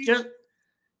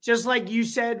 Just like you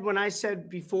said when I said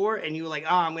before, and you were like,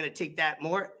 "Oh, I'm going to take that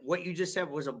more." What you just said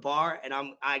was a bar, and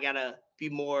I gotta be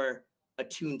more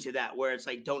attuned to that, where it's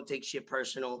like, don't take shit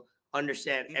personal.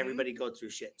 Understand everybody go through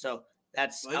shit. So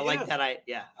that's I like that.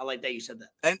 I like that you said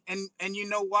that. And you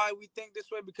know why we think this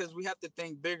way? Because we have to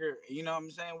think bigger. You know what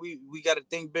I'm saying? We got to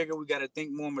think bigger. We got to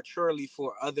think more maturely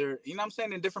for other, you know what I'm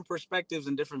saying, in different perspectives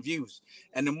and different views.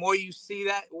 And the more you see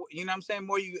that, you know what I'm saying,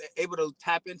 more you able to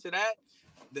tap into that,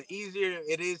 the easier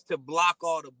it is to block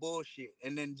all the bullshit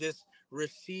and then just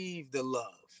receive the love.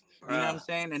 You know what I'm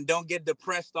saying? And don't get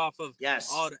depressed off of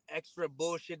all the extra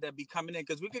bullshit that be coming in.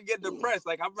 Because we could get depressed.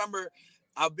 Like I remember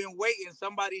I've been waiting.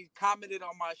 Somebody commented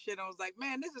on my shit. And I was like,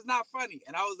 man, this is not funny.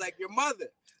 And I was like, your mother.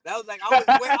 That was like, I was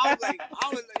like,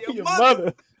 your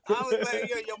mother. I was like,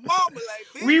 your mama.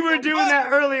 Like, we were doing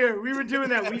that earlier. We were doing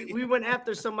that. We went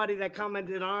after somebody that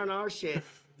commented on our shit.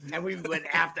 And we went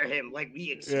after him. Like,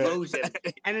 we exposed him.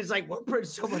 And it's like, we're putting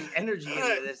so much energy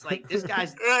into this. Like, this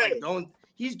guy's like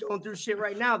he's going through shit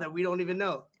right now that we don't even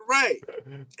know. Right.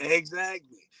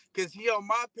 Exactly. Because he on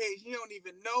my page, he don't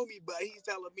even know me, but he's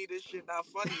telling me this shit not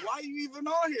funny. Why are you even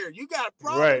on here? You got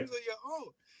problems of your own.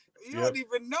 You don't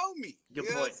even know me. Good you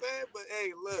know point. What I'm saying? But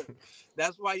hey, look,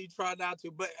 that's why you try not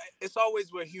to. But it's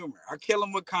always with humor. I kill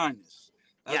him with kindness.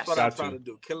 That's what I try to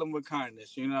do. Kill him with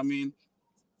kindness. You know what I mean?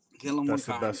 Kill him with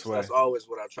kindness. That's always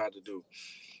what I try to do.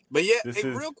 But yeah,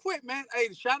 real quick, man.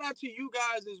 Hey, shout out to you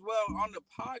guys as well on the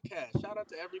podcast. Shout out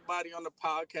to everybody on the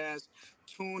podcast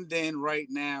tuned in right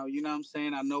now. You know what I'm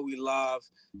saying? I know we live.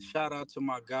 Shout out to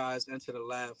my guys, Enter the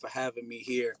Lab, for having me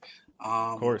here.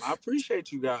 Of course. I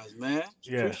appreciate you guys, man.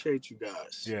 Appreciate you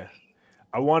guys. Yeah.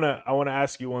 I wanna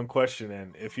ask you one question,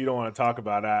 and if you don't want to talk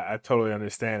about it, I totally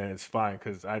understand, and it's fine,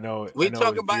 because I know talk it's about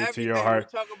dear everything. to your heart.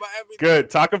 We talk about everything. Good.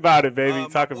 Talk about it, baby.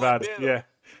 Talk about it. Yeah.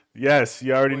 Yes,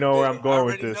 you already know where I'm going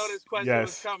with this.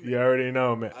 Yes, you already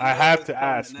know, man. I have to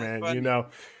ask, man. Funny. You know,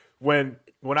 when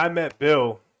I met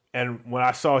Bill and when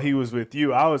I saw he was with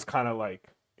you, I was kind of like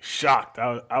shocked.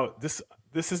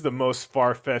 This is the most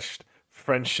far-fetched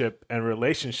friendship and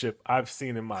relationship I've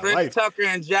seen in my life. Chris Tucker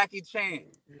and Jackie Chan.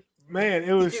 Man,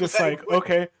 it was just like,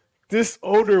 okay, this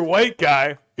older white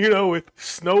guy, you know, with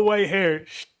snow white hair,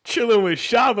 chilling with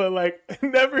SHABBA, like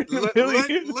never in a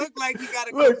million. Look like he got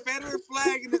a Confederate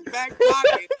flag in his back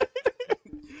pocket,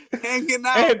 hanging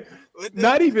out. And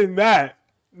not even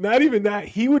that.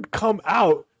 He would come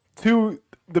out to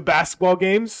the basketball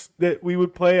games that we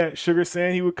would play at Sugar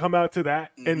Sand. He would come out to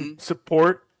that and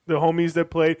support the homies that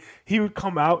played. He would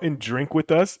come out and drink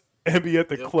with us and be at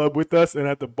the club with us and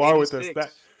at the bar 86. With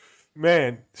us.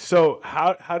 Man, so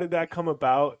how did that come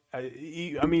about?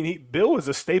 Bill was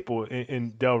a staple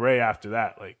in Del Rey after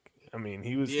that. Like, I mean,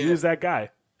 he was that guy.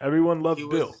 Everyone loved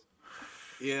Bill.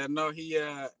 Yeah, no,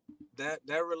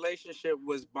 that relationship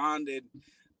was bonded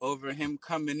over him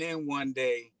coming in one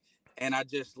day and I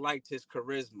just liked his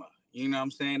charisma. You know what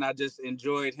I'm saying? I just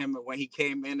enjoyed him when he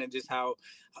came in, and just how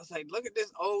I was like, look at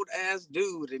this old ass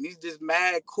dude, and he's just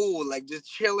mad cool, like just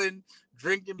chilling,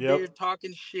 drinking beer,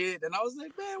 talking shit. And I was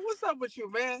like, man, what's up with you,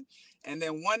 man? And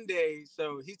then one day,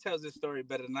 so he tells this story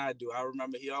better than I do. I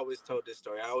remember he always told this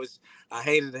story. I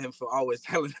hated him for always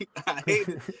telling it. I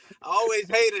always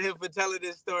hated him for telling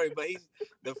this story. But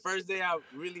the first day I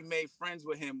really made friends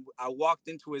with him, I walked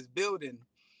into his building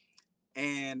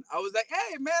and I was like,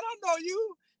 hey man, I know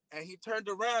you. And he turned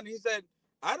around and he said,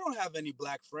 I don't have any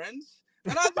black friends.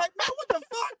 And I was like, man, what the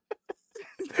fuck?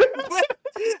 Like,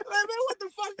 man, what the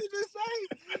fuck did you say?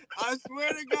 I swear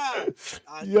to God.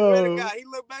 Swear to God. He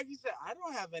looked back, he said, I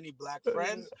don't have any black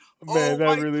friends. Man,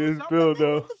 that really is Bill,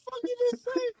 though. What the fuck did you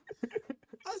say?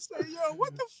 I said, yo,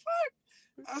 what the fuck?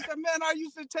 I said, man, I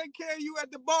used to take care of you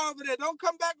at the bar over there. Don't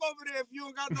come back over there if you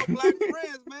don't got no black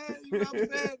friends, man. You know what I'm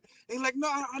saying? And he's like, no,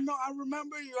 I know, I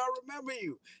remember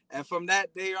you. And from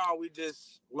that day on, we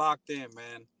just locked in,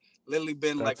 man. Literally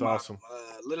been That's like awesome.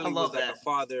 Literally was like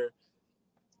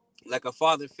a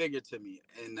father figure to me,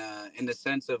 in the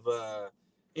sense of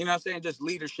you know what I'm saying, just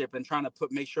leadership and trying to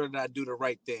make sure that I do the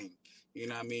right thing. You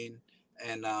know what I mean?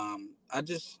 And I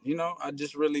just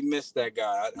really miss that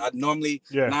guy. I normally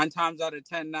 9 times out of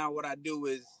 10 now what I do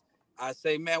is I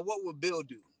say, man, what would Bill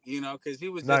do? You know, because he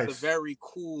was just a very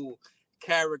cool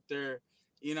character,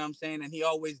 you know what I'm saying? And he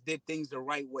always did things the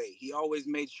right way. He always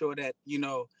made sure that, you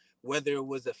know, whether it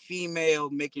was a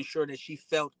female, making sure that she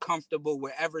felt comfortable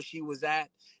wherever she was at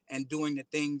and doing the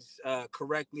things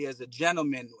correctly as a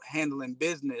gentleman, handling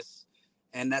business.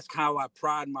 And that's how I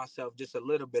pride myself just a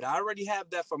little bit. I already have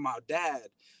that from my dad,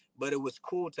 but it was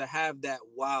cool to have that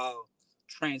while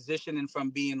transitioning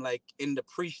from being like in the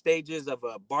pre-stages of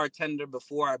a bartender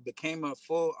before I became a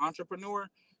full entrepreneur,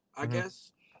 I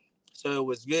guess. So it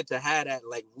was good to have that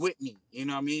like with me, you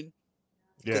know what I mean?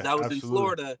 Because I was in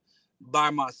Florida by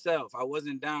myself. I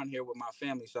wasn't down here with my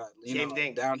family. So, Same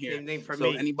thing. Down here. Same thing for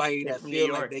so me. Anybody that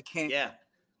feel like they can't. Yeah.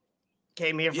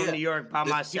 Came here from New York by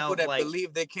myself. People that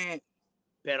believe they can't.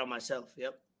 Bet on myself.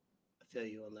 Yep. I feel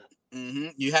you on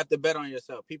that. You have to bet on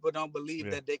yourself. People don't believe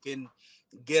that they can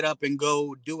get up and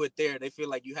go do it there. They feel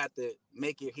like you have to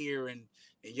make it here in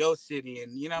your city.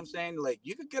 And you know what I'm saying? Like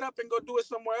you could get up and go do it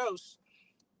somewhere else.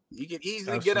 You could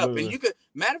easily get up and you could,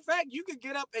 matter of fact, you could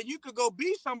get up and you could go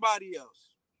be somebody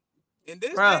else. In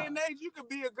this day and age, you could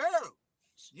be a girl.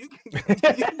 You can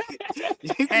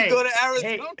go to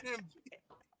Arizona.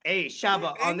 Hey,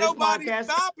 Shabba, on this podcast,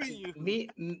 stopping you.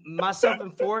 Myself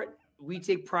and Fort, we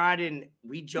take pride in,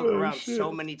 we joke around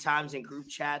so many times in group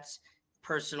chats,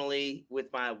 personally,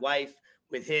 with my wife,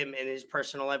 with him and his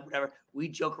personal life, whatever. We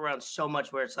joke around so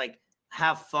much where it's like,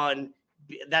 have fun.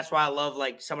 That's why I love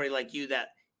like somebody like you that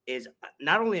is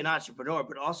not only an entrepreneur,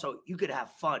 but also you could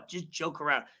have fun. Just joke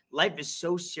around. Life is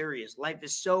so serious. Life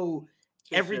is so...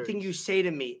 Everything you say to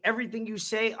me, everything you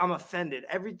say, I'm offended.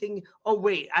 Everything, oh,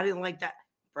 wait, I didn't like that.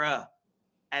 Bruh.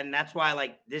 And that's why,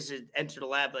 like, this is Enter the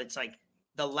Lab. It's like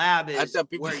the lab is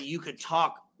where you could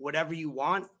talk whatever you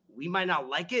want. We might not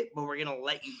like it, but we're going to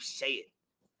let you say it.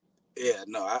 Yeah,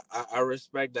 no, I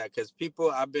respect that because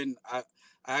people, I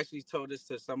actually told this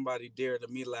to somebody dear to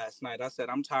me last night. I said,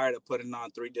 I'm tired of putting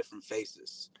on 3 different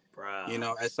faces. Bruh. You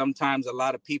know, and sometimes a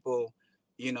lot of people,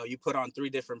 you know, you put on 3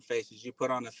 different faces. You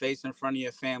put on a face in front of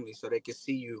your family so they can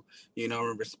see you, you know,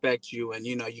 and respect you. And,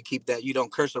 you know, you keep that, you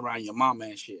don't curse around your mama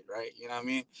and shit, right? You know what I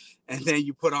mean? And then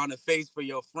you put on a face for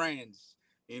your friends,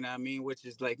 you know what I mean? Which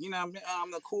is like, you know,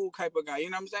 I'm the cool type of guy. You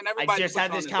know what I'm saying? Everybody I just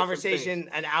had this conversation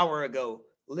an hour ago,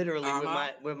 literally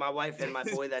with my wife and my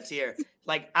boy that's here.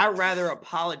 Like, I'd rather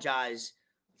apologize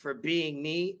for being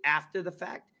me after the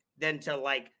fact than to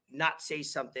like not say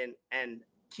something and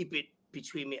keep it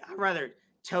between me. I'd rather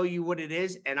tell you what it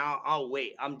is, and I'll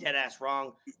wait. I'm dead ass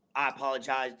wrong. I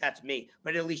apologize. That's me.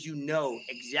 But at least you know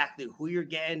exactly who you're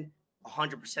getting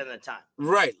 100% of the time.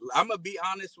 Right. I'm going to be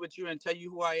honest with you and tell you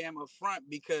who I am up front,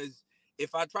 because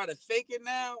if I try to fake it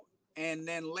now and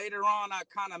then later on I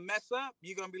kind of mess up,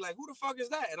 you're going to be like, who the fuck is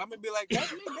that? And I'm going to be like,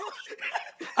 that's me,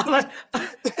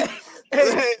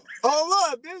 bitch. Hold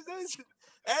up, bitch.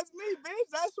 That's me, bitch.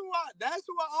 That's who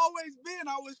I always been.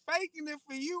 I was faking it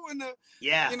for you in the, you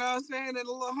know what I'm saying, in the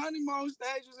little honeymoon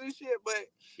stages and shit. But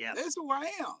that's who I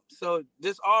am. So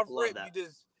just off rip, you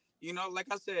just, you know, like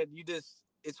I said,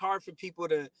 it's hard for people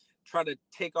to try to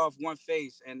take off one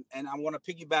face. And I want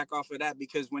to piggyback off of that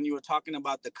because when you were talking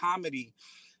about the comedy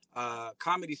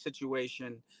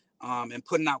situation and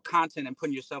putting out content and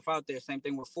putting yourself out there, same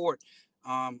thing with Fort.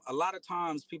 A lot of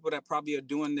times people that probably are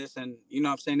doing this and, you know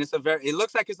what I'm saying, it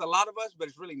looks like it's a lot of us, but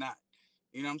it's really not.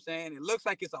 You know what I'm saying? It looks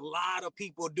like it's a lot of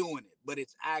people doing it, but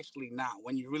it's actually not.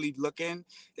 When you really look in,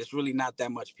 it's really not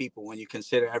that much people when you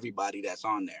consider everybody that's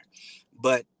on there.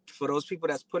 But for those people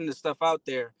that's putting the stuff out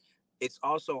there, it's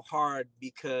also hard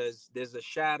because there's a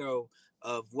shadow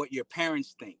of what your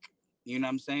parents think. You know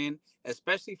what I'm saying?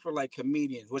 Especially for like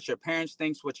comedians, what your parents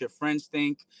think, what your friends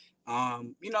think, you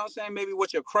know what I'm saying? Maybe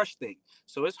what your crush think.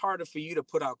 So it's harder for you to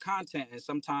put out content, and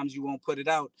sometimes you won't put it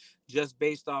out just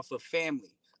based off of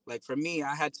family. Like for me,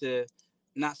 I had to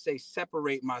not say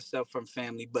separate myself from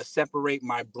family, but separate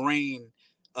my brain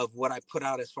of what I put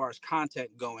out as far as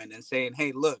content going, and saying,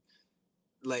 hey, look,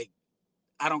 like,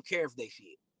 I don't care if they see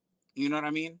it. You know what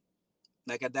I mean?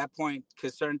 Like at that point,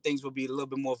 because certain things will be a little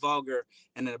bit more vulgar,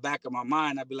 and in the back of my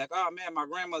mind, I'd be like, oh man, my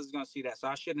grandmother's going to see that, so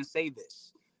I shouldn't say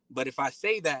this. But if I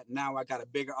say that, now I got a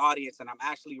bigger audience, and I'm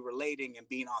actually relating and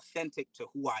being authentic to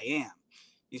who I am.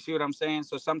 You see what I'm saying?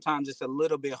 So sometimes it's a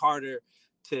little bit harder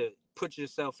to put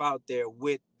yourself out there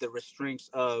with the restraints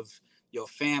of your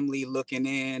family looking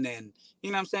in, and you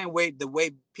know what I'm saying, the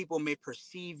way people may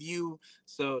perceive you.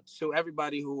 So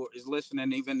everybody who is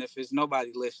listening, even if it's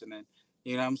nobody listening,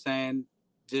 you know what I'm saying,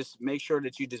 just make sure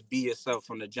that you just be yourself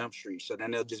from the jump street, so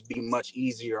then it'll just be much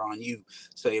easier on you,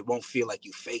 so it won't feel like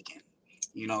you faking.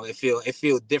 You know, it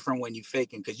feel different when you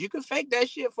faking, because you can fake that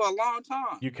shit for a long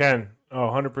time. You can. Oh,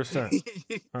 100%.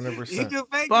 You 100%. can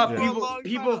fake But it for a long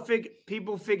time.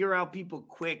 people figure out people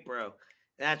quick, bro.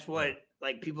 That's what,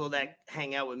 like, people that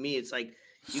hang out with me, it's like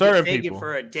you Certain can fake people. it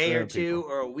for a day Certain or two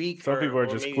people. or a week. Some people are or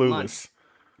just maybe clueless. months.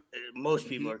 Most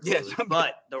people are clueless. Yes,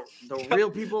 but the real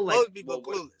people, like, most people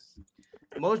clueless.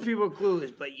 Most people are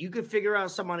clueless, but you can figure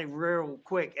out somebody real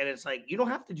quick, and it's like, you don't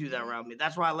have to do that around me.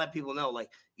 That's why I let people know, like,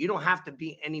 you don't have to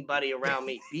be anybody around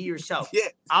me. Be yourself. Yeah,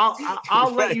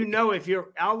 I'll let you know if you're.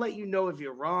 I'll let you know if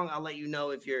you're wrong. I'll let you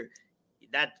know if you're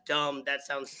that dumb, that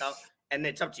sounds stuff, and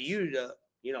it's up to you to,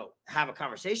 you know, have a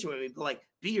conversation with me. But like,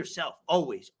 be yourself.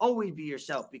 Always be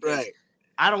yourself, because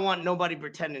I don't want nobody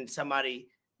pretending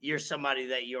you're somebody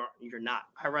that you're not.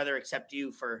 I'd rather accept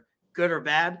you for good or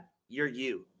bad. You're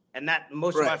you. And that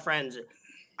most of my friends,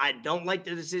 I don't like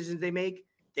the decisions they make.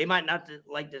 They might not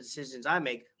like the decisions I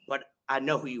make, but I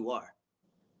know who you are.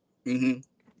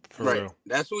 Mm-hmm. Right. Real.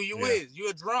 That's who you is. You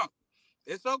a drunk.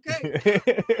 It's okay.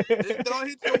 Just don't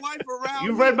hit your wife around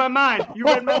you me. Read my mind. You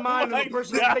read my mind of the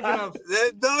person I'm thinking of.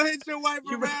 Don't hit your wife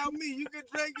around me. You can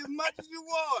drink as much as you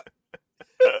want.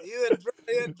 You a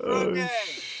drunk ass.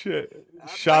 Shit.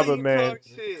 SHABBA, man.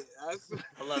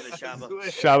 I love it, SHABBA.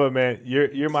 SHABBA, man.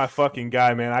 You're my fucking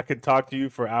guy, man. I could talk to you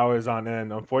for hours on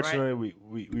end. Unfortunately,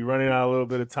 we running out a little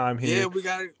bit of time here. Yeah, we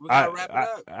gotta wrap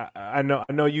it up. I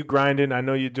know you grinding. I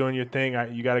know you're doing your thing.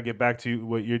 You got to get back to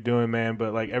what you're doing, man.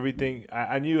 But like everything,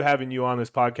 I knew having you on this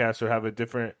podcast would have a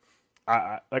different.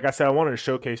 Like I said, I wanted to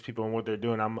showcase people and what they're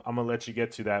doing. I'm gonna let you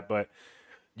get to that, but.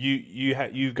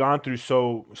 You've gone through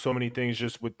so many things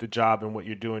just with the job and what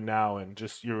you're doing now, and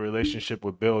just your relationship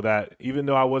with Bill, that even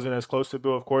though I wasn't as close to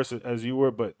Bill, of course, as you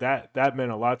were, but that meant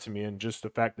a lot to me. And just the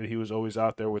fact that he was always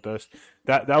out there with us,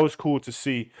 that was cool to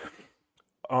see.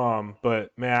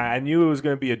 But man, I knew it was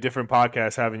going to be a different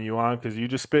podcast having you on, because you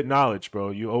just spit knowledge,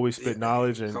 bro. You always spit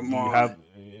knowledge, and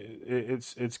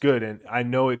it's good. And I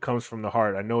know it comes from the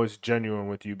heart. I know it's genuine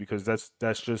with you, because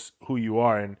that's just who you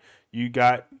are. And you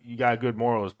got good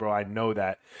morals, bro. I know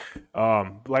that.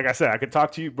 Like I said, I could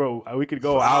talk to you, bro. We could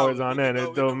go hours on end.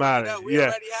 It don't matter. We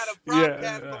already had a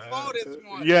podcast before this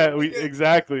one. Yeah,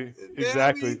 exactly.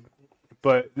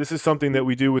 But this is something that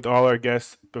we do with all our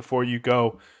guests before you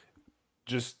go.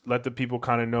 Just let the people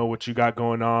kind of know what you got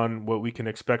going on, what we can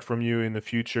expect from you in the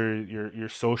future, your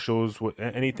socials,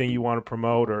 anything you want to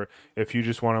promote, or if you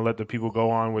just want to let the people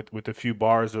go on with a few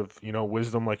bars of, you know,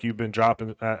 wisdom like you've been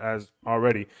dropping as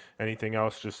already. Anything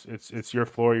else, just it's your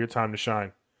floor, your time to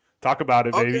shine. Talk about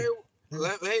it, baby. Hey,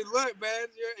 look, man.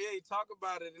 Talk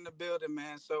about it in the building,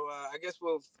 man. So I guess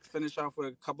we'll finish off with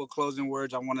a couple closing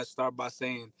words. I want to start by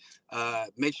saying,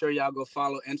 make sure y'all go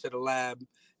follow Enter the Lab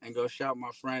and go shout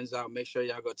my friends out. Make sure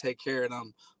y'all go take care of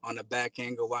them on the back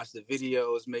end. Go watch the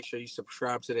videos. Make sure you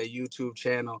subscribe to their YouTube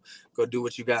channel. Go do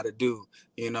what you got to do.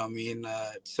 You know what I mean?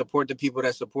 Support the people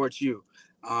that support you.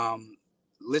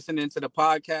 Listening to the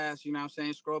podcast, you know what I'm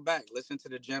saying? Scroll back. Listen to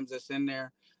the gems that's in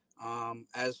there.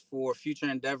 As for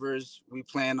future endeavors, we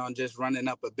plan on just running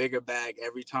up a bigger bag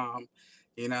every time.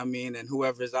 You know what I mean? And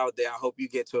whoever's out there, I hope you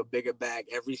get to a bigger bag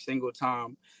every single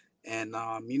time. And,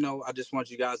 you know, I just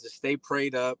want you guys to stay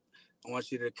prayed up. I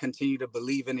want you to continue to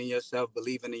believe in yourself,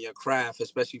 believing in your craft,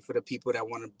 especially for the people that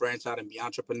want to branch out and be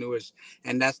entrepreneurs.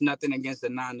 And that's nothing against the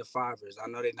 9-to-5ers. I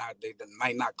know they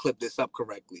might not clip this up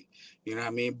correctly. You know what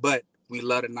I mean? But we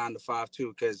love the 9-to-5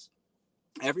 too, because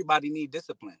everybody need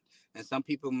discipline. And some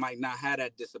people might not have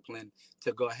that discipline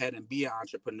to go ahead and be an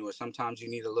entrepreneur. Sometimes you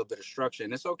need a little bit of structure,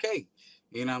 and it's okay.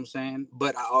 You know what I'm saying?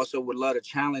 But I also would love to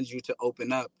challenge you to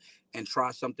open up and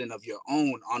try something of your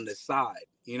own on the side.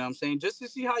 You know what I'm saying? Just to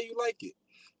see how you like it.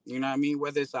 You know what I mean?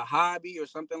 Whether it's a hobby or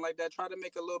something like that, try to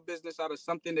make a little business out of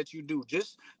something that you do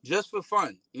just for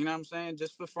fun. You know what I'm saying?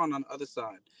 Just for fun on the other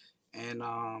side. And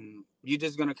you're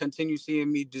just going to continue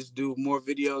seeing me just do more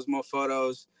videos, more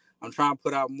photos. I'm trying to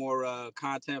put out more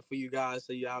content for you guys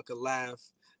so y'all can laugh.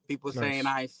 People saying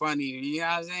I ain't funny, you know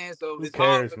what I'm saying? So it's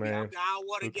hard for me. I don't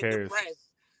want to get depressed.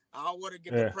 I don't want to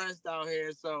get depressed out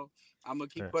here. So I'm gonna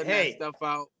keep putting that stuff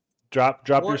out. Drop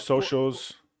your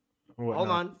socials. Hold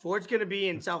on, Ford's gonna be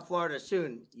in South Florida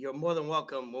soon. You're more than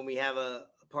welcome. When we have a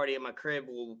party at my crib,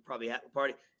 we'll probably have a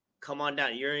party. Come on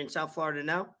down. You're in South Florida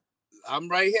now? I'm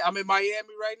right here. I'm in Miami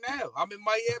right now.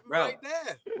 Right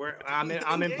now.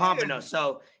 I'm in Pompano.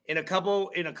 So in a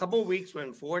couple of weeks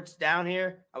when Ford's down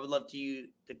here, I would love to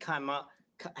come up,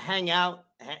 hang out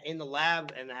in the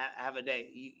lab and have a day.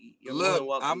 You're more than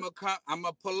welcome. I'm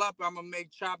gonna pull up. I'm gonna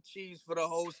make chopped cheese for the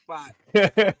whole spot.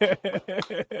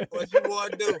 What you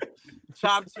want to do?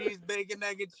 Chopped cheese, bacon,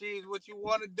 egg, and cheese. What you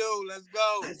want to do? Let's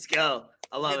go. Let's go.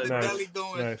 I love it. Get the belly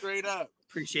going straight up.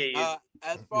 Appreciate you.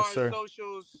 As far as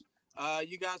socials,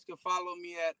 you guys can follow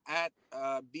me at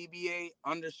BBA_SHA.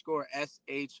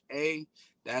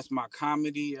 That's my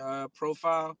comedy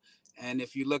profile. And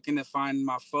if you're looking to find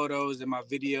my photos and my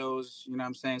videos, you know what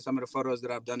I'm saying, some of the photos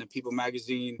that I've done in People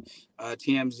Magazine,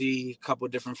 TMZ, a couple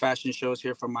of different fashion shows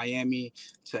here from Miami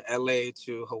to LA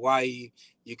to Hawaii,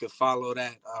 you can follow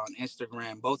that on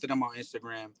Instagram. Both of them on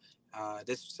Instagram.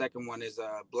 This second one is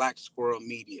Black Squirrel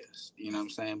Media. You know what I'm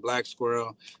saying? Black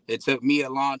Squirrel. It took me a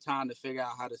long time to figure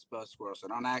out how to spell squirrel, so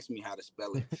don't ask me how to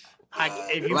spell it.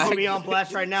 If you put me on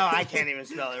blast right now, I can't even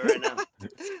spell it right now.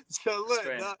 So look,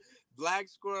 Black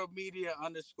Squirrel Media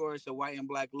 _ it's a white and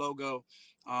black logo.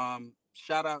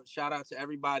 Shout out to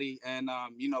everybody, and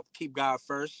keep God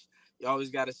first. You always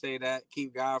got to say that.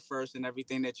 Keep God first in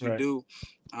everything that you do.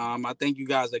 I thank you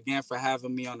guys again for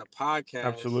having me on the podcast.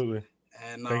 Absolutely.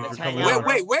 And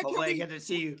wait, where can we get to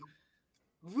see you?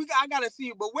 I gotta see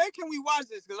you, but where can we watch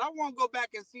this? Because I want to go back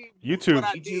and see YouTube. What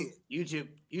I did. YouTube,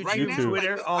 right now,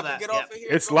 Twitter, all that. Get off of here,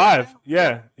 it's live.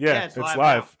 Yeah, it's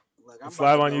live. It's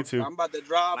live on YouTube. I'm about to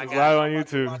drop. It's live on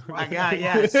YouTube. My God,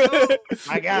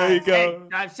 my God. There you go.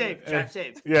 Hey, drive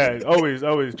safe. Yeah,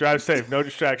 always drive safe. No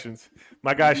distractions.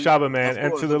 My guy SHABBA, man.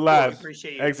 Enter the lab.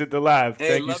 Exit the lab. Hey,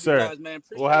 thank you, sir. You guys,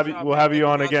 we'll have you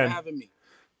on again.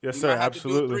 Yes, sir. Have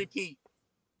Absolutely.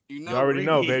 You already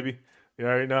know, baby. You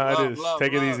already know how it is.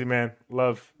 Take it easy, man.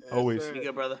 Love, always. You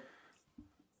good, brother.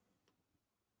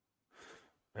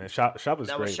 Man, SHABBA's great.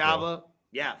 That was SHABBA. Bro.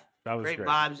 Yeah. That was great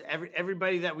vibes.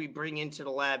 Everybody that we bring into the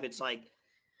lab, it's like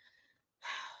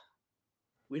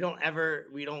we don't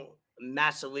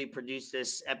massively produce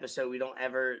this episode. We don't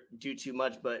ever do too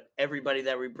much, but everybody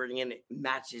that we bring in, it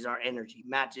matches our energy,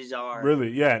 matches our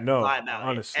vibe out.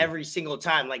 Honestly. Every single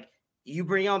time. Like you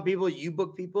bring on people, you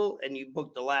book people, and you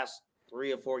book the last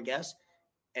 3 or 4 guests.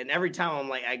 And every time I'm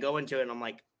like, I go into it and I'm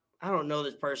like, I don't know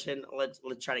this person. Let's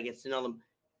try to get to know them.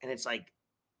 And it's like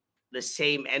the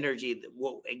same energy,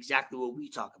 exactly what we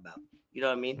talk about. You know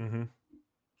what I mean? Mm-hmm.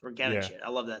 Organic shit. I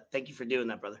love that. Thank you for doing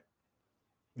that, brother.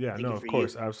 Yeah, of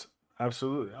course.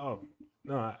 Absolutely. Oh,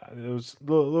 no, it was a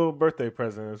little birthday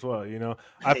present as well. You know,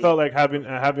 I felt like having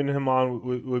him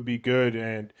on would be good.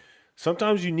 And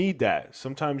sometimes you need that.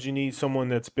 Sometimes you need someone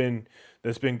that's been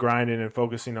grinding and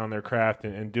focusing on their craft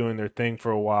and doing their thing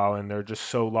for a while. And they're just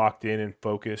so locked in and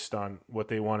focused on what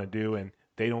they want to do. And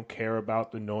they don't care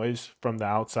about the noise from the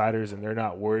outsiders, and they're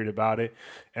not worried about it.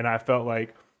 And I felt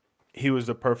like he was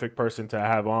the perfect person to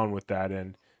have on with that.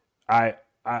 And I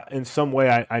in some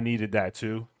way, I needed that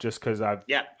too, just because I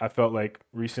felt like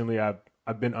recently I've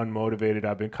been unmotivated.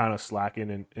 I've been kind of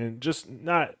slacking and just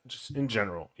in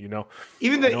general, you know.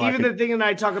 Even the thing that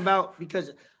I talk about,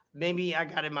 because maybe I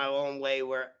got in my own way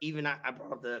where even I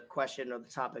brought up the question or the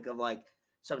topic of like,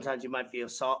 sometimes you might feel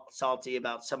salty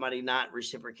about somebody not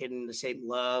reciprocating the same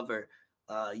love, or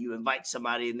you invite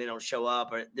somebody and they don't show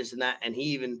up, or this and that. And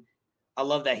I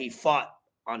love that he fought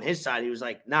on his side. He was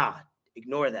like, nah,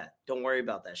 ignore that. Don't worry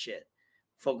about that shit.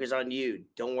 Focus on you.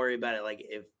 Don't worry about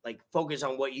it. Focus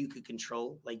on what you could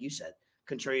control. Like you said,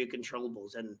 control your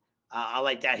controllables. And I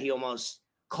like that he almost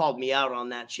called me out on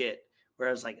that shit, where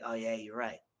I was like, oh yeah, you're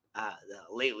right.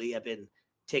 Lately I've been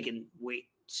taking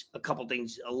a couple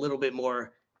things a little bit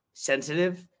more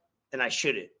sensitive, and I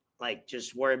shouldn't. Like,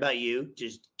 just worry about you.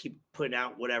 Just keep putting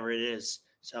out whatever it is.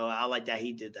 So I like that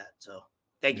he did that. So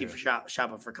thank you for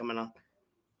SHABBA for coming on.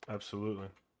 Absolutely.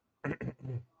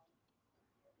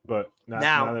 But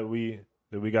now that we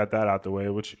got that out the way,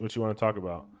 what you want to talk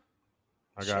about?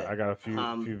 I got a few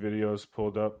videos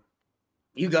pulled up.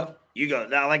 You go.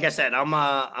 Now, like I said,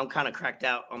 I'm kind of cracked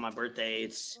out on my birthday.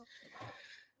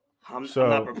 I'm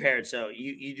not prepared. So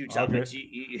you do topics. Okay.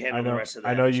 You handle the rest of that.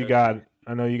 I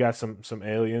know you got some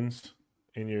aliens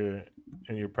in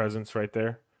your presence right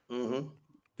there. Mm-hmm.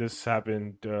 This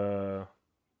happened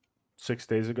 6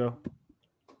 days ago.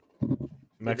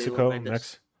 Mexico,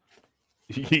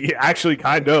 actually,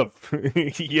 kind of.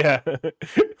 Yeah.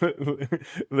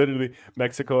 Literally,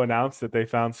 Mexico announced that they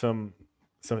found some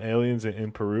aliens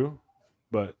in Peru.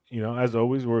 But, as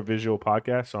always, we're a visual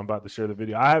podcast, so I'm about to share the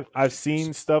video. I've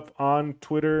seen stuff on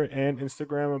Twitter and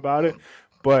Instagram about it,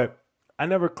 but I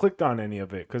never clicked on any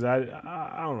of it because I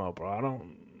don't know, bro. I'm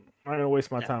not gonna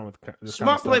waste my time with this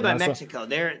smart play by Mexico.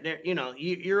 They're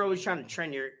you're always trying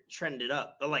to trend it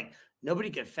up, but like nobody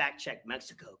can fact check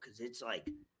Mexico because it's like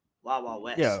Wild Wild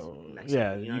West.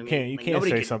 Yeah. You can't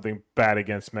say something bad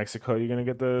against Mexico. You're gonna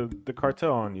get the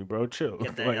cartel on you, bro. Chill.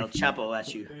 Get the El Chapo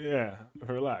at you. Yeah,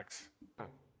 relax.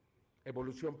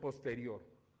 Evolución posterior.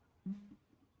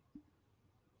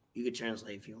 You could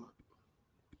translate if you want.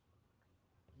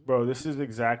 Bro, this is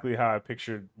exactly how I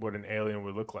pictured what an alien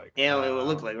would look like. Alien would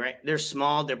look like, right? They're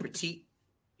small, they're petite.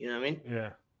 You know what I mean? Yeah.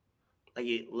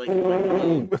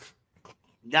 Like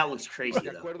that looks crazy. De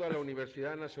acuerdo a la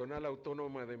Universidad Nacional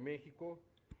Autónoma de México,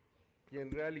 quien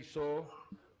realizó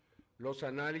los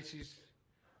análisis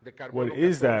de carbono. What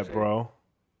is that, bro?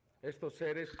 Estos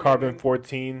seres carbon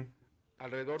 14.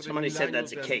 Somebody said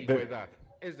that's a cake.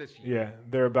 Yeah,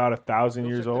 they're about 1,000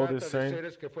 years old, it's saying.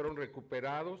 Seres que fueron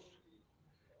recuperados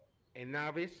en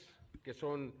naves que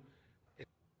son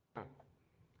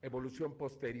evolución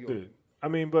posterior. Dude, I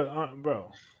mean, but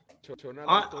bro.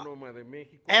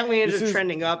 Aliens are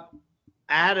trending up.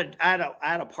 I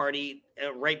had a party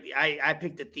right. I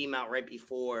picked the theme out right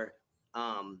before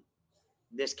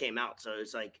this came out, so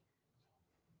it's like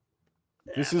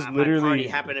this is literally my party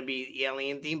happened to be the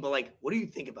alien theme. But like, what do you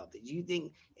think about this? Do you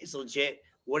think it's legit?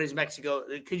 What is Mexico?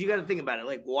 Because you got to think about it.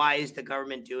 Like, why is the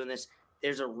government doing this?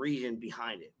 There's a reason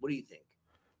behind it. What do you think?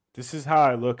 This is how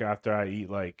I look after I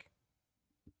eat like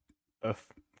a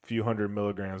few 100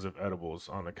 milligrams of edibles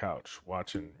on the couch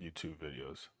watching YouTube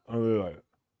videos. I'm really like,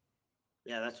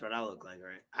 yeah, that's what I look like,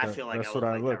 right? I feel like I look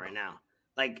like that right now.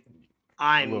 Like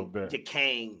I'm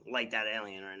decaying like that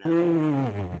alien right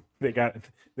now. They got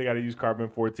to use carbon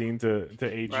 14 to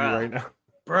age you right now.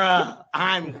 Bruh,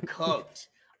 I'm cooked.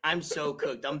 I'm so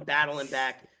cooked. I'm battling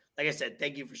back. Like I said,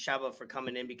 thank you for SHABBA for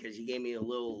coming in because he gave me a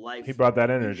little life. He brought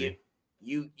that energy.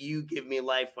 You give me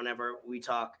life whenever we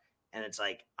talk. And it's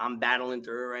like, I'm battling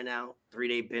through it right now.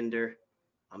 3-day bender.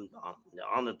 I'm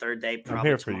on the third day. I'm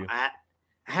here for you. I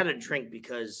had a drink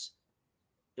because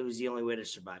it was the only way to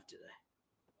survive today.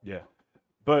 Yeah.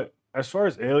 But as far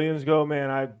as aliens go, man,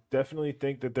 I definitely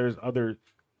think that there's other...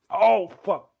 Oh,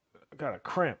 fuck. I got a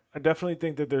cramp. I definitely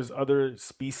think that there's other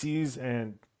species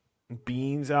and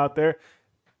beings out there.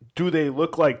 Do they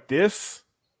look like this?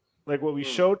 Like what we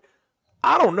showed?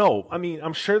 I don't know. I mean,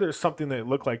 I'm sure there's something that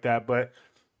look like that, but...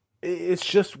 It's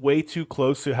just way too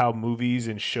close to how movies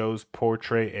and shows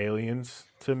portray aliens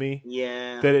to me.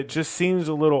 Yeah. That it just seems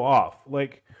a little off.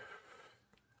 Like,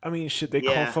 I mean, shit, they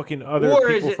call fucking other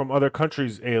people from other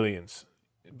countries aliens.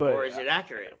 But or is it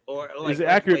accurate? Or like, is it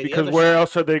accurate? Because where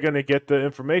else are they going to get the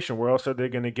information? Where else are they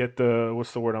going to get the,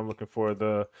 what's the word I'm looking for?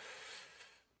 The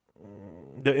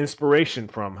inspiration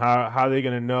from? How are they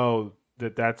going to know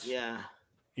that that's... Yeah.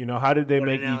 How did they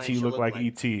make E.T. look like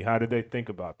E.T.? How did they think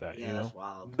about that? Yeah, that's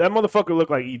wild. That motherfucker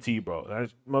looked like E.T., bro.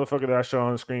 That motherfucker that I show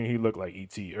on the screen, he looked like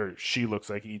E.T. Or she looks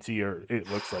like E.T. Or it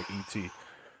looks like E.T.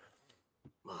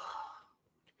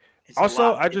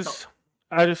 Also, I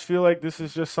just feel like this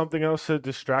is just something else to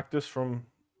distract us from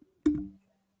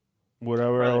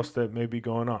whatever else that may be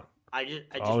going on. I just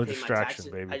paid distraction, my taxes.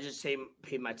 Baby. I just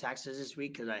paid my taxes this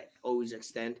week because I always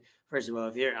extend. First of all,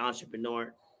 if you're an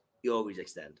entrepreneur, you always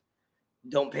extend.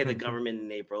 Don't pay the government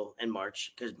in April and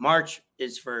March because March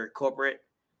is for corporate.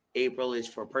 April is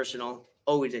for personal.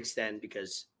 Always extend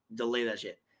because delay that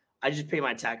shit. I just pay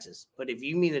my taxes. But if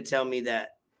you mean to tell me that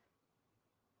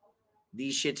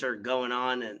these shits are going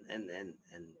on and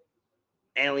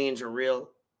aliens are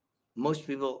real, most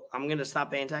people, I'm going to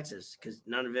stop paying taxes because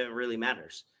none of it really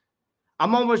matters.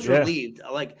 I'm almost relieved.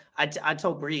 Like I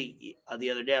told Bree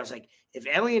the other day, I was like, if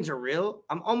aliens are real,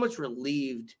 I'm almost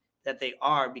relieved that they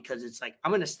are, because it's like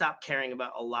I'm going to stop caring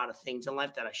about a lot of things in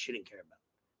life that I shouldn't care about.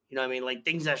 You know what I mean? Like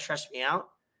things that stress me out.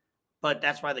 But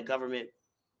that's why the government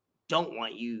don't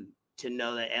want you to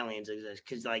know that aliens exist,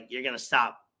 because like you're going to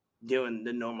stop doing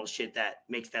the normal shit that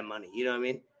makes them money. You know what I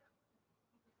mean?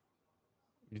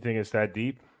 You think it's that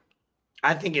deep?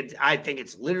 I think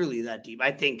it's literally that deep.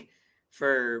 I think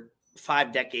for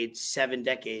 5 decades, 7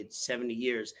 decades, 70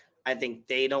 years, I think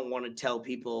they don't want to tell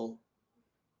people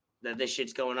that this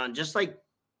shit's going on. Just like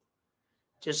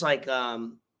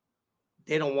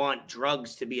they don't want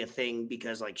drugs to be a thing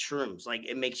because like shrooms, like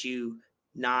it makes you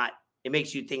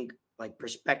think like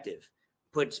perspective,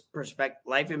 puts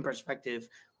life in perspective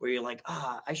where you're like,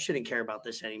 I shouldn't care about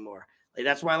this anymore. Like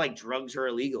that's why like drugs are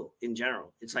illegal in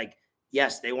general. It's like,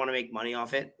 yes, they want to make money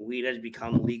off it. Weed has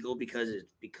become legal because it's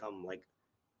become like,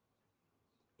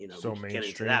 so we can get into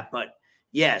mainstream. that, but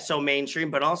yeah, so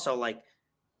mainstream, but also like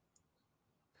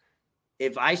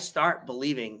if I start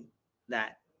believing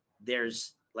that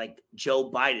there's like Joe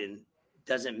Biden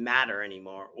doesn't matter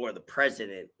anymore, or the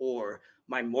president, or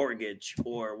my mortgage,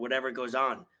 or whatever goes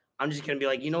on, I'm just going to be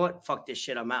like, you know what? Fuck this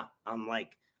shit. I'm out. I'm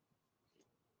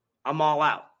all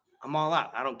out.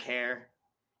 I don't care.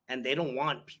 And they don't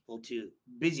want people to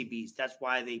busy bees. That's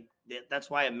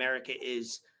why America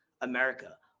is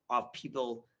America, of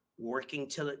people working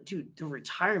till the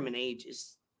retirement age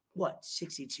is what,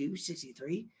 62,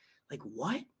 63? Like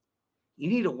what? You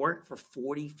need to work for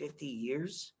 40, 50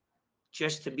 years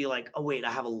just to be like, oh, wait, I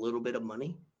have a little bit of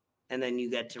money. And then you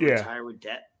get to retire with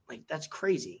debt. Like, that's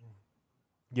crazy.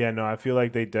 Yeah, no, I feel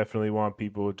like they definitely want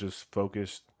people just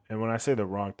focused. And when I say the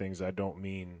wrong things, I don't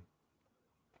mean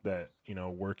that,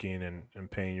 working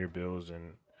and paying your bills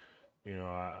and,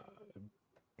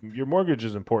 your mortgage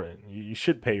is important. You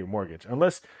should pay your mortgage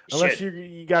unless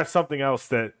you got something else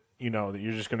that, that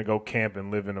you're just going to go camp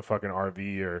and live in a fucking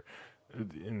RV or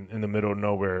in the middle of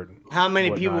nowhere. How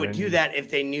many people would do that if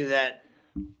they knew that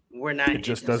we're not? It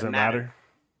just doesn't matter,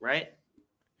 right?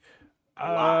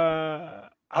 I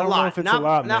don't know if it's a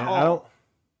lot, man.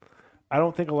 I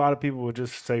don't think a lot of people would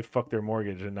just say fuck their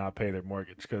mortgage and not pay their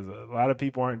mortgage, because a lot of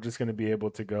people aren't just going to be able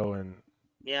to go and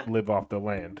live off the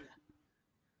land.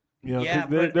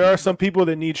 There are some people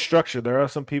that need structure. There are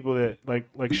some people that, like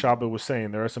SHABBA was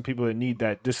saying, there are some people that need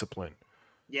that discipline.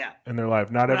 Yeah. In their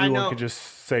life. Not everyone can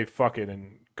just say fuck it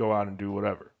and go out and do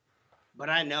whatever. But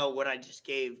I know what I just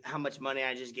gave, how much money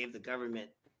I just gave the government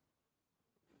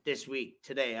this week.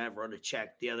 Today, I wrote a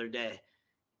check the other day.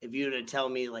 If you were to tell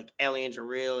me like aliens are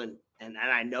real and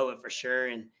I know it for sure,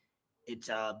 and it's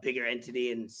a bigger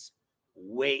entity and it's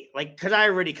because I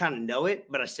already kind of know it,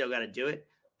 but I still got to do it.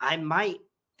 I might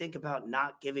think about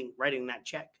not writing that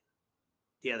check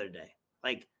the other day.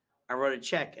 Like I wrote a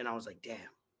check and I was like, damn,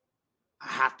 I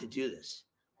have to do this.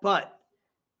 But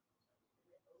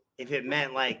if it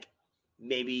meant like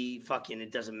maybe fucking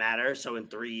it doesn't matter, so in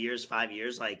 3 years, 5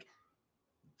 years, like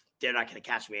they're not going to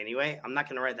catch me anyway, I'm not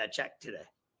going to write that check today.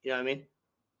 You know what I mean?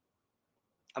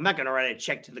 I'm not going to write a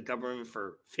check to the government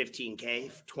for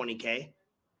 $15K, $20K.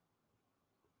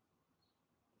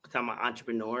 Because I'm an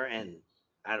entrepreneur and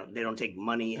they don't take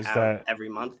money out every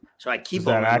month. So I keep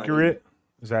all my accurate? Money.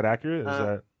 Is that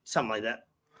accurate? Something like that.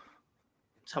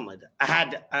 I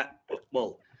had to,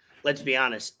 well, let's be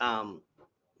honest.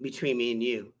 Between me and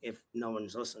you, if no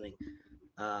one's listening,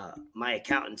 my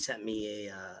accountant sent me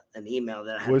an email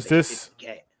that I had to pay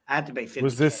 $50K. I had to pay $50K.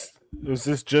 Was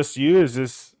this just you? Or is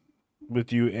this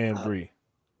with you and Bree?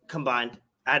 Combined.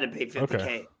 I had to pay $50K.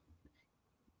 Okay.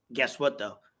 Guess what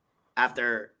though?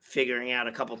 After figuring out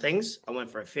a couple things, I went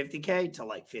from $50K to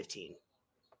like 15.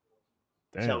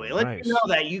 Damn, so it lets you know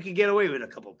that you could get away with a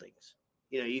couple things.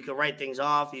 You could write things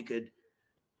off. You could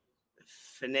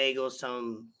finagle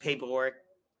some paperwork.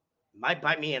 Might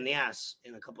bite me in the ass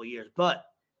in a couple years. But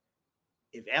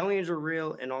if aliens are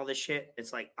real and all this shit,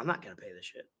 it's like, I'm not going to pay this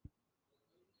shit.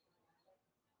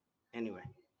 Anyway.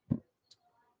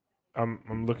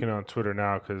 I'm looking on Twitter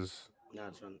now because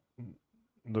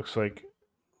looks like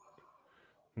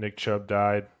Nick Chubb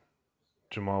died.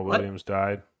 Jamal Williams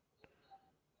died.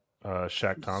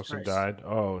 Shaq Thompson died.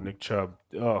 Oh, Nick Chubb.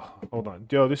 Oh, hold on.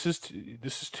 Yo, this is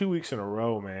 2 weeks in a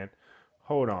row, man.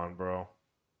 Hold on, bro.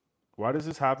 Why does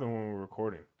this happen when we're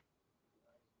recording?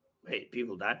 Wait,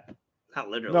 people died? Not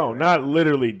literally. No, not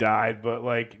literally died, but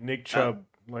like Nick Chubb,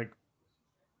 like.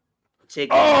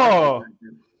 Saquon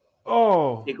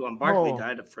Barkley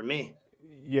died for me.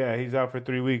 Yeah, he's out for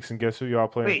 3 weeks, and guess who y'all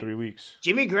play in 3 weeks?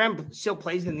 Jimmy Graham still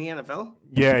plays in the NFL?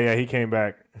 Yeah, he came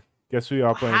back. Guess who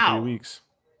y'all play in 3 weeks?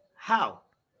 How?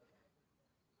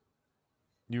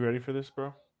 You ready for this,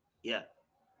 bro? Yeah.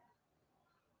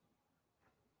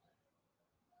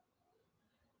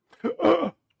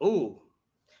 Ooh.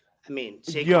 I mean,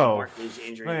 Saquon Barkley's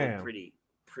injury was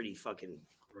pretty fucking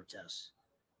grotesque.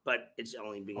 But it's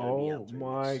only been going to be out 3 weeks.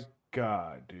 Oh my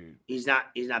God, dude. He's not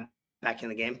back in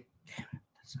the game. Damn it.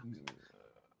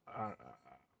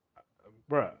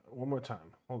 Bruh, one more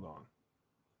time. Hold on.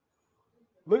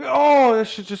 Look at that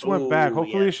shit just went back.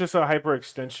 Hopefully it's just a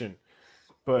hyperextension.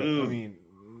 But I mean,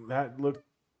 that looked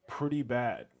pretty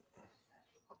bad.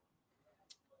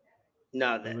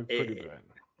 No, that looked pretty bad.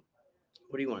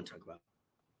 What do you want to talk about?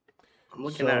 I'm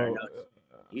looking at our notes.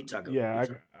 You talk about. Yeah,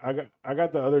 I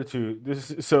got the other two.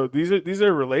 These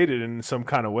are related in some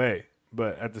kind of way,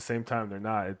 but at the same time they're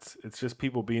not. It's just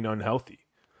people being unhealthy.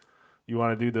 You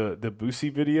want to do the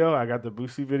Boosie video? I got the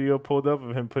Boosie video pulled up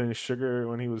of him putting sugar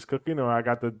when he was cooking, or I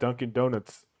got the Dunkin'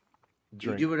 Donuts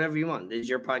drink. You do whatever you want. It's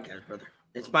your podcast, brother.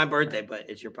 It's my birthday, but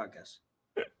it's your podcast.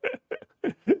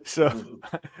 So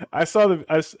I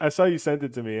saw you sent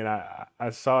it to me, and I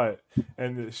saw it,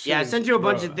 and I sent you a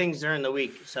bunch of things during the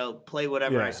week. So play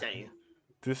whatever I sent you.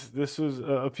 This was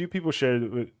a few people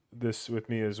shared this with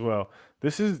me as well.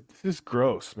 This is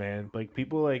gross, man. Like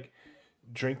people like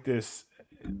drink this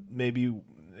maybe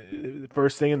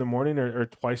first thing in the morning or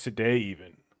twice a day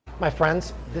even. My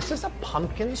friends, this is a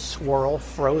pumpkin swirl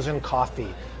frozen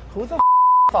coffee. Who the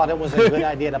thought it was a good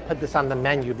idea to put this on the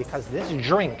menu? Because this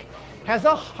drink has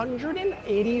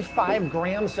 185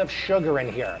 grams of sugar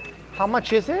in here. How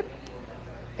much is it?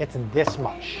 It's this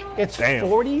much. It's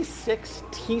 46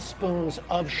 teaspoons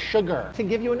of sugar. To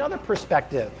give you another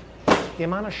perspective, the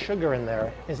amount of sugar in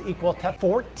there is equal to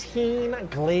 14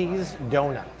 glazed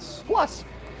donuts. Plus,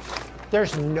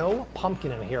 there's no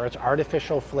pumpkin in here. It's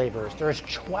artificial flavors. There's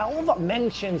 12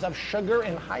 mentions of sugar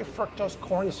and high fructose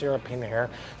corn syrup in here.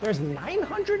 There's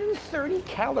 930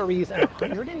 calories and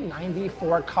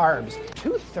 194 carbs.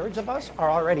 2/3 of us are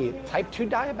already type 2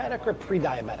 diabetic or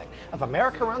pre-diabetic. If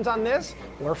America runs on this,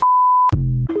 we're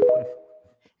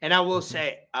And I will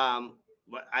say, I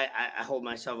hold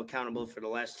myself accountable for the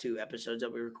last 2 episodes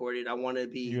that we recorded. I want to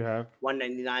be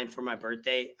 199 for my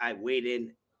birthday. I weighed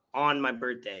in on my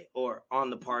birthday or on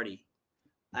the party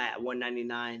at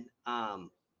 199.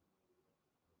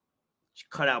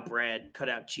 Cut out bread, cut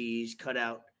out cheese, cut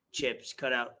out chips,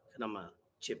 and I'm a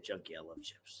chip junkie. I love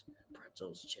chips,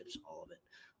 pretzels, chips, all of it.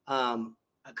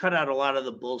 I cut out a lot of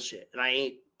the bullshit, and I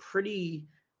ate pretty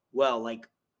well, like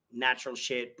natural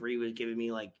shit. Bree was giving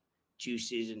me like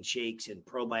juices and shakes and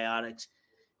probiotics.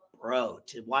 Bro,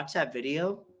 to watch that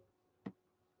video,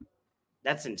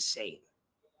 that's insane.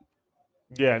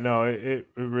 Yeah, no, it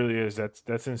really is.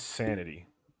 That's insanity.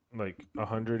 Like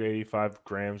 185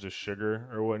 grams of sugar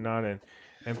or whatnot,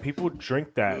 and people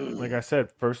drink that. Like I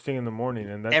said, first thing in the morning,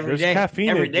 and there's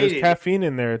caffeine. There's caffeine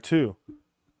in there too.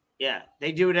 Yeah,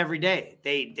 they do it every day.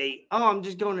 They I'm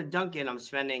just going to Dunkin'. I'm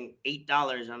spending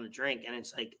 $8 on a drink, and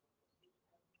it's like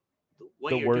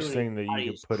the worst thing that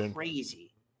you could put in.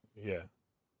 Crazy. Yeah.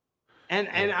 And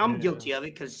I'm guilty of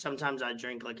it because sometimes I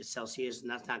drink like a Celsius, and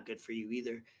that's not good for you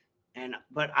either.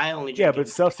 But I only drink but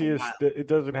Celsius it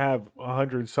doesn't have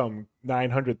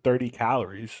 930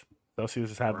 calories.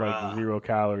 Celsius have like 0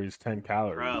 calories, 10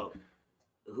 calories.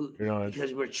 Bro,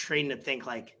 because we're trained to think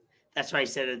like that's why I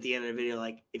said at the end of the video,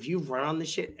 like if you run on this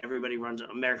shit,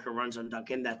 America runs on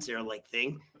Dunkin'. That's their like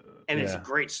thing, and it's a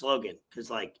great slogan because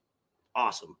like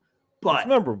awesome, but it's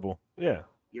memorable. Yeah,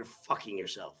 you're fucking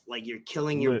yourself. Like you're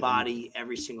killing your body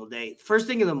every single day. First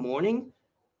thing in the morning,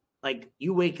 like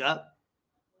you wake up.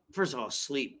 First of all,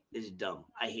 sleep is dumb.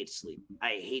 I hate sleep.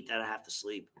 I hate that I have to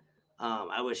sleep.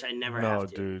 I wish I never have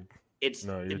to.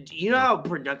 Dude. You know how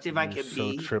productive I could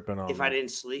be if I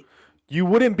didn't sleep? You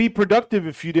wouldn't be productive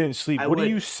if you didn't sleep. What are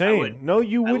you saying? No,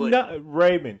 you would not.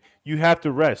 Raymond, you have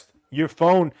to rest. Your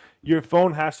phone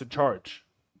has to charge.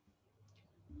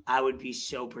 I would be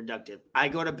so productive. I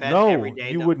go to bed every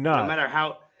day. You would not. No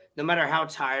matter how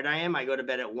tired I am, I go to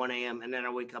bed at 1 a.m. and then I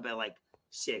wake up at like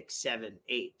 6, 7,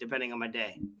 8, depending on my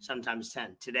day. Sometimes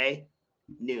 10. Today,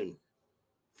 noon,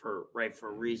 for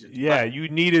reasons. Yeah, you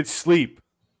needed sleep.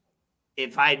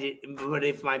 If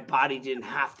my body didn't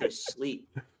have to sleep,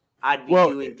 I'd be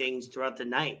doing things throughout the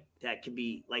night that could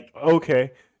be like.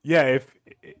 Okay, yeah.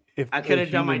 If I could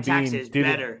have done my taxes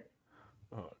better.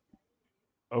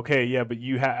 Okay, yeah, but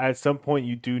at some point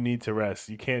you do need to rest.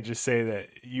 You can't just say that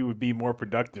you would be more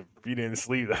productive if you didn't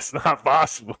sleep. That's not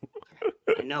possible.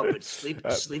 I know, but sleep.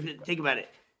 Think about it.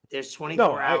 There's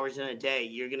 24 hours in a day.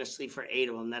 You're gonna sleep for 8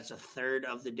 of them. That's a third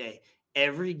of the day.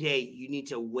 Every day you need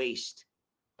to waste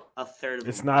a third of.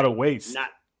 It's not a waste. Not.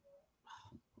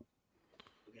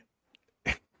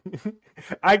 Okay.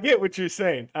 I get what you're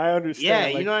saying. I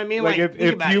understand. Yeah, you know what I mean. Like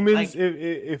if humans,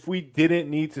 if we didn't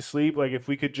need to sleep, like if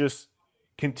we could just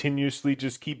continuously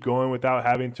just keep going without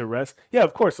having to rest, yeah,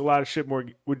 of course, a lot of shit more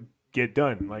would get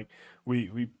done. Like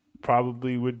we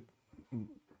probably would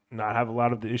not have a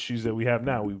lot of the issues that we have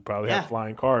now. We would probably have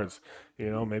flying cars.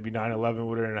 Maybe 9/11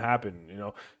 wouldn't have happened.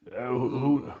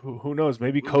 Who knows?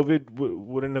 Maybe COVID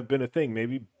wouldn't have been a thing.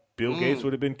 Maybe Bill Gates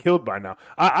would have been killed by now.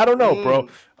 I don't know, bro.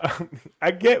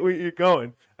 I get where you're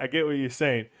going. I get what you're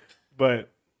saying,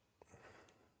 but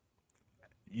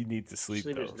you need to sleep.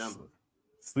 Sleep is dumb.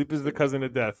 Sleep is the cousin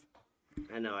of death.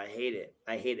 I know. I hate it.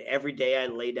 I hate it. Every day I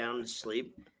lay down to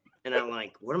sleep, and I'm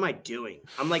like, what am I doing?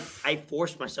 I'm like, I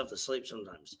force myself to sleep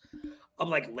sometimes. I'm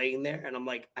like laying there, and I'm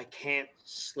like, I can't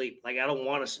sleep. Like, I don't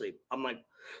want to sleep. I'm like,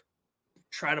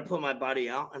 trying to put my body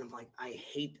out, and I'm like, I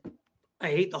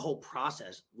hate the whole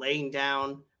process. Laying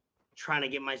down, trying to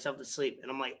get myself to sleep, and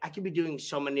I'm like, I could be doing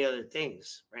so many other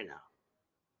things right now.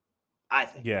 I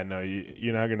think. Yeah, no,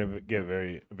 you're not gonna get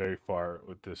very, very far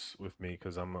with this with me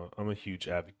because I'm a huge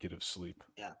advocate of sleep.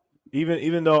 Yeah.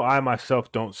 Even though I myself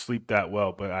don't sleep that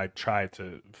well, but I try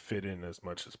to fit in as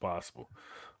much as possible.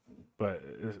 But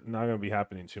it's not gonna be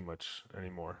happening too much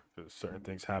anymore because certain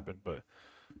things happen. But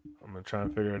I'm gonna try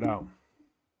and figure it out.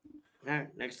 All right,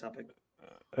 next topic.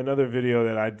 Another video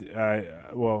that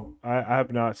I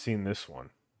have not seen this one,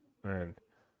 and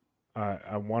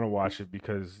I want to watch it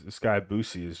because this guy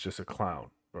Boosie is just a clown,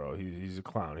 bro. He's a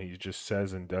clown. He just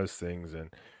says and does things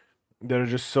and that are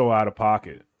just so out of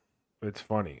pocket. It's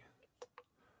funny.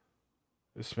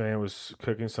 This man was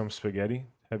cooking some spaghetti.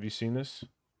 Have you seen this?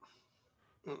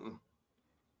 Mm-mm.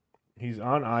 He's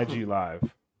on IG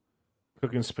Live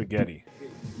cooking spaghetti.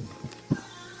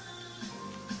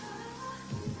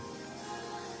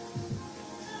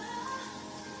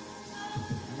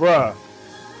 Bruh.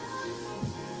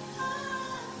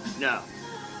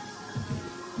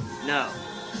 No,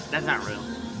 that's not real.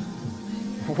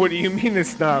 What do you mean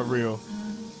it's not real?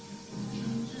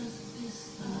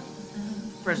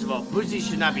 First of all, Boosie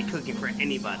should not be cooking for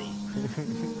anybody.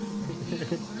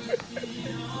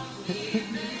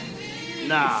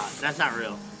 Nah, that's not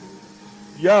real.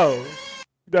 Yo,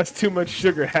 that's too much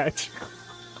sugar, Hatch.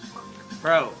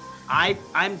 Bro,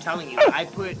 I'm telling you, I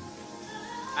put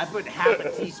half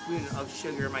a teaspoon of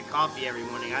sugar in my coffee every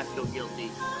morning. I feel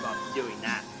guilty about doing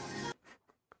that.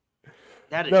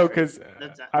 That is because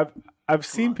I've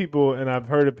seen people and I've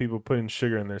heard of people putting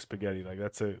sugar in their spaghetti. Like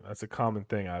that's a common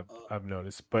thing I've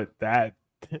noticed. But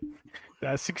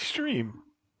that's extreme.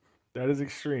 That is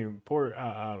extreme. Poor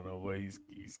I don't know what he's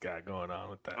got going on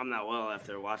with that. I'm not well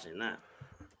after watching that.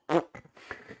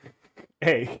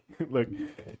 Hey, look.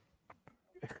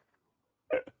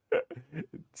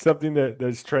 Something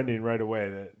that's trending right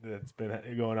away that's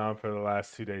been going on for the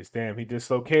last 2 days. Damn, he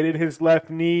dislocated his left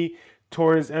knee,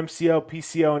 tore his MCL,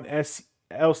 PCL, and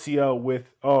LCL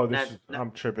with.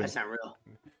 I'm tripping. That's not real.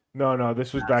 No,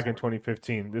 this was back in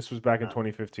 2015. This was back in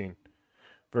 2015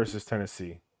 versus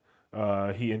Tennessee.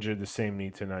 He injured the same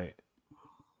knee tonight.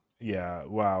 Yeah,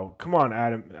 wow. Come on,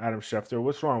 Adam Schefter.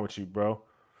 What's wrong with you, bro?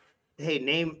 Hey,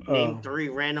 name 3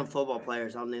 random football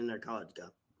players. I'll name their college go.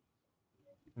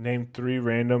 Name 3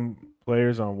 random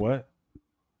players on what?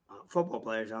 Football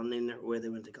players. I'll name where they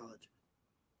went to college.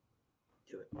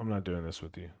 Do it. I'm not doing this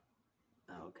with you.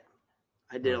 Oh, okay.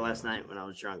 I did it last night when I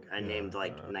was drunk. I named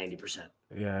like 90%.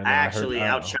 Yeah, I actually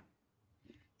outshot.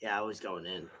 Yeah, I was going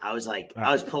in. I was like,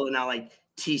 I was pulling out like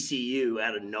TCU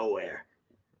out of nowhere.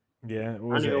 Yeah,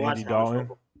 what was it, Andy Dalton?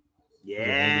 Yeah,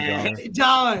 Andy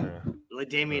Dalton. Yeah. Like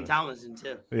Damian Tomlinson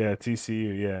too. Yeah,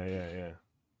 TCU. Yeah.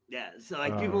 Yeah, so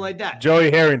like people like that.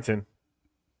 Joey Harrington.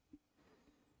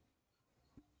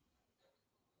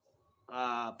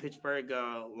 Pittsburgh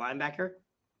linebacker.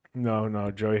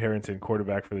 No, Joey Harrington,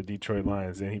 quarterback for the Detroit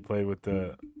Lions, and he played with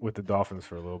the Dolphins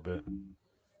for a little bit.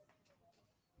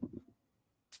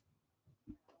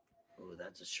 Oh,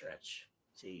 that's a stretch.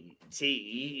 See,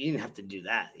 you didn't have to do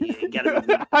that. You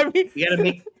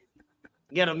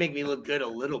gotta make me look good a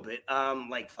little bit.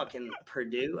 Like fucking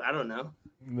Purdue. I don't know.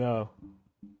 No.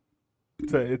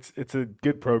 It's a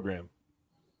good program.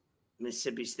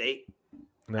 Mississippi State.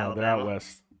 No, Alabama.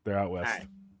 They're out west. All right.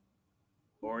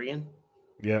 Oregon.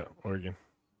 Yeah, Oregon.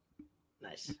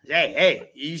 Nice.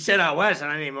 Hey, you said out west,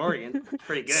 and I named Oregon. It's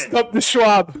pretty good. Stop the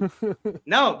Schwab.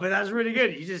 No, but that's really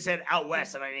good. You just said out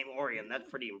west, and I named Oregon. That's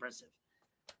pretty impressive.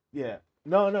 Yeah.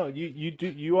 No.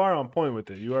 You are on point with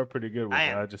it. You are pretty good with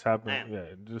it. I just happen. Yeah.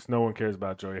 Just no one cares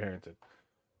about Joey Harrington.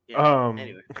 Yeah.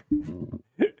 Anyway.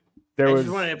 I just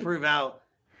wanted to prove how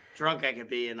drunk I could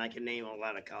be, and I can name a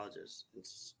lot of colleges.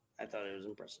 I thought it was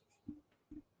impressive.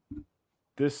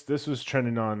 This was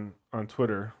trending on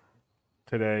Twitter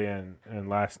today and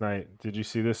last night. Did you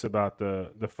see this about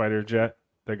the fighter jet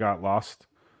that got lost?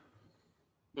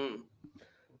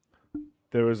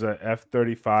 There was a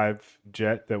F-35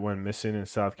 jet that went missing in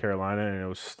South Carolina, and it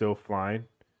was still flying.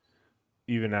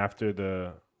 even after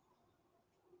the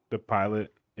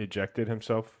pilot ejected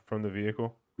himself from the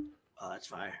vehicle. Oh, that's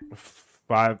fire.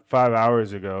 5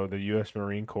 hours ago, the U.S.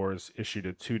 Marine Corps issued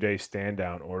a 2-day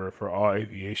stand-down order for all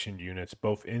aviation units,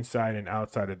 both inside and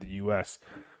outside of the U.S.,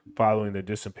 following the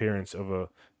disappearance of a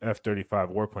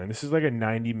F-35 warplane. This is like a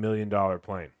 $90 million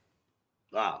plane.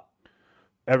 Wow.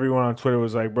 Everyone on Twitter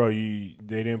was like, bro, they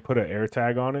didn't put an air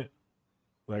tag on it?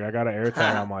 Like, I got an air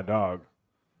tag on my dog.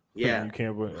 Yeah. You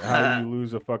can't. How do you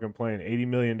lose a fucking plane? $80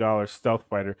 million stealth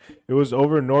fighter. It was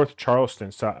over North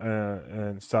Charleston,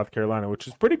 in South Carolina, which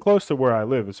is pretty close to where I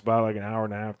live. It's about like an hour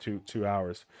and a half to 2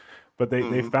 hours. But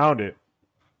they found it.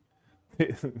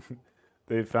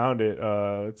 They found it.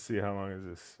 Let's see, how long is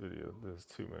this video? This is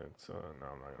 2 minutes. No,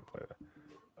 I'm not gonna play that.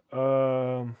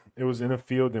 It was in a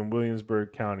field in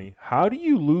Williamsburg County. How do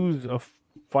you lose a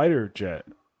fighter jet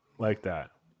like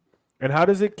that? And how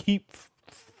does it keep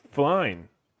flying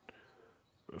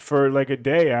for like a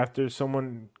day after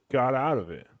someone got out of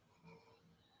it?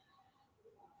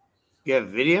 You have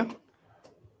video?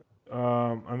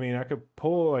 I mean, I could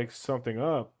pull like something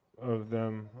up of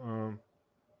them.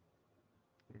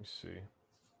 Let me see.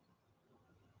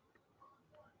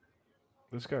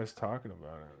 This guy's talking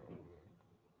about it.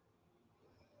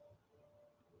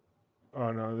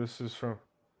 Oh no, this is from.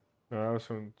 No, that was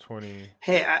from 20.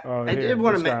 Hey, I did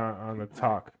want to on the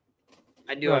talk.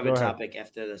 I do have a topic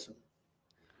after this one.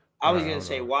 I was gonna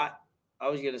say why. I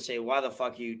was gonna say why the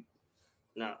fuck you.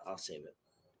 No, I'll save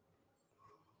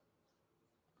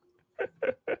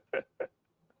it.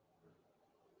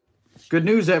 Good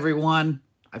news, everyone.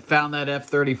 I found that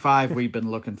F-35 we've been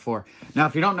looking for. Now,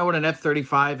 if you don't know what an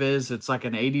F-35 is, it's like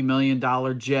an $80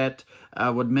 million jet.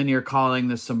 What many are calling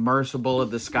the submersible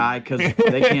of the sky because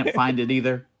they can't find it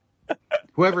either.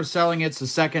 Whoever's selling it's the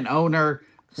second owner,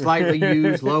 slightly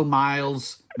used, low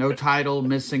miles, no title,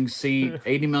 missing seat,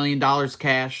 $80 million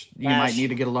cash. You might need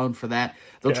to get a loan for that.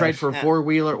 They'll trade for a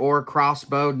four-wheeler or a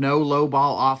crossbow. No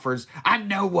low-ball offers. I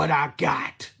know what I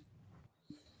got.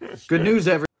 Good news,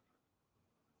 everyone.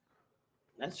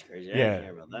 That's crazy. I didn't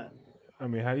hear about that. I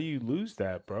mean, how do you lose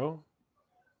that, bro?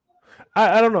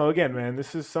 I don't know. Again, man,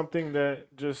 this is something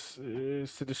that just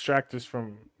is to distract us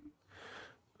from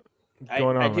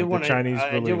going on. The Chinese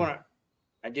believe.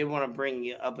 I did want to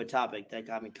bring up a topic that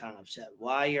got me kind of upset.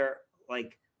 Why you're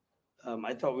like,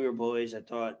 I thought we were boys. I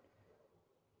thought,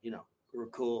 we were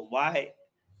cool.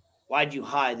 Why'd you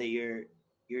hide that you're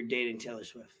dating Taylor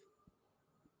Swift?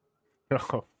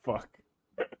 Oh fuck.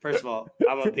 First of all,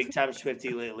 I'm a big time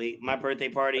Swiftie lately. My birthday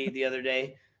party the other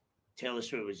day, Taylor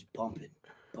Swift was bumping.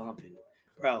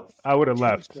 Bro, I would have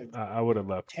left. I would have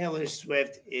left. Taylor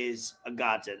Swift is a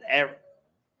godsend.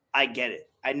 I get it.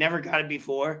 I never got it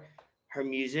before. Her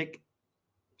music,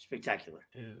 spectacular.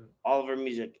 Yeah. All of her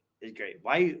music is great.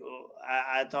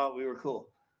 I thought we were cool.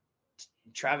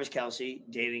 Travis Kelce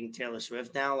dating Taylor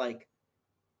Swift now, like,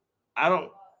 I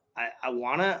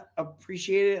want to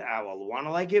appreciate it. I will want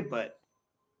to like it, but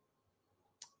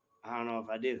I don't know if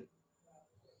I do.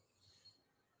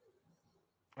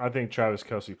 I think Travis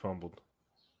Kelce fumbled.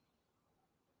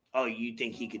 Oh, you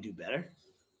think he could do better?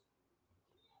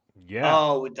 Yeah.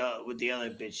 Oh, with the other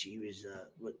bitch, he was.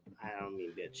 I don't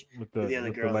mean bitch. With the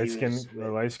other girl, the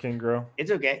light skin girl.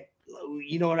 It's okay.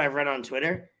 You know what I've read on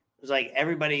Twitter? It was like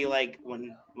everybody like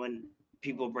when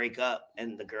people break up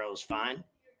and the girl's fine.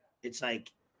 It's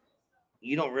like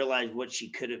you don't realize what she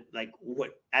could have, like,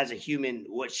 what as a human,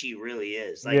 what she really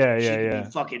is. Like, she could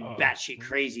be fucking batshit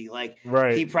crazy. Like,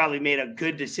 he probably made a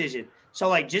good decision. So,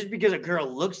 like, just because a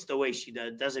girl looks the way she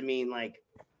does doesn't mean like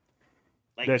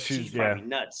that she's probably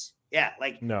nuts. Yeah,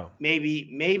 like, no.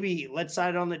 Maybe let's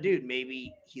side on the dude.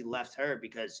 Maybe he left her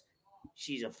because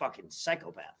she's a fucking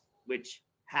psychopath, which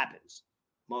happens.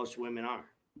 Most women are.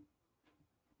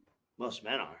 Most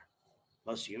men are.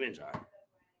 Most humans are.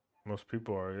 Most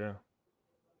people are, yeah.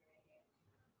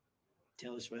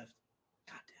 Taylor Swift.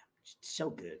 Goddamn. She's so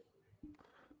good.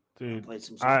 Dude, played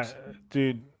some songs.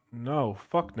 No,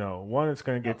 fuck no. One, it's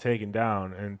going to get taken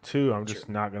down. And two, I'm just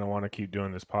not going to want to keep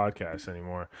doing this podcast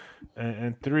anymore.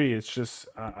 And three, it's just,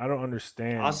 I don't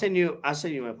understand. I'll send you my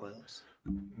playlist.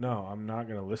 No, I'm not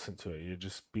going to listen to it. You'll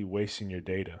just be wasting your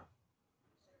data.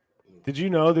 Did you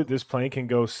know that this plane can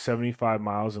go 75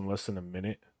 miles in less than a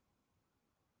minute?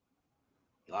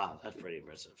 Wow, that's pretty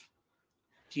impressive.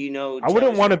 Do you know? I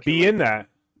wouldn't want to be in that.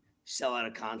 Sell out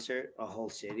a concert, a whole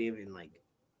stadium in like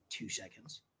 2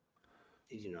 seconds.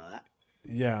 Did you know that?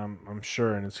 Yeah, I'm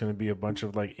sure, and it's going to be a bunch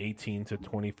of like 18 to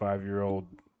 25-year-old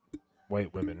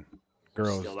white women,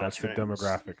 girls. That's the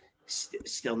demographic.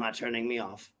 Still not turning me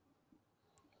off.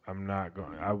 I'm not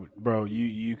going. Bro,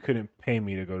 you couldn't pay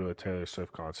me to go to a Taylor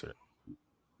Swift concert.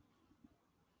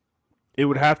 It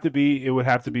would have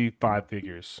to be 5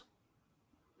 figures.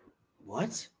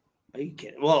 What? Are you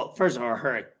kidding? Well, first of all,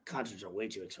 her concerts are way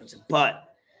too expensive,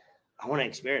 but I want to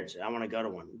experience it. I want to go to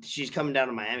one. She's coming down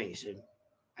to Miami soon.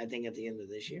 I think at the end of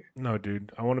this year. No,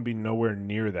 dude. I want to be nowhere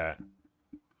near that.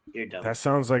 You're dumb. That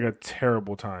sounds like a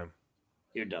terrible time.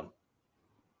 You're dumb.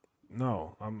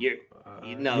 No, I'm.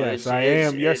 No, yes, I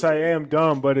am. Yes, I am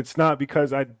dumb, but it's not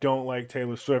because I don't like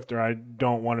Taylor Swift or I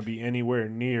don't want to be anywhere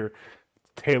near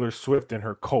Taylor Swift and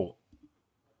her cult.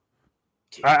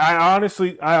 I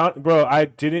honestly, bro, I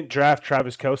didn't draft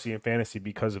Travis Kelce in fantasy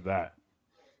because of that.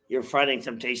 You're fighting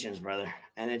temptations, brother,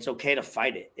 and it's okay to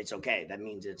fight it. It's okay. That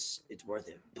means it's worth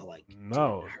it. But like,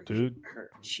 no, dude,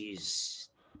 she's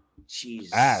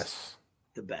ass.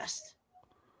 The best.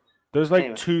 There's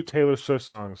like 2 Taylor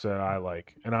Swift songs that I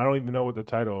like, and I don't even know what the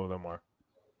title of them are.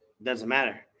 Doesn't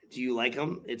matter. Do you like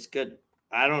them? It's good.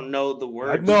 I don't know the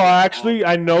words. No, actually,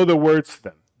 I know the words to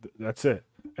them. That's it.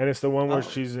 And it's the one where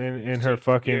she's in her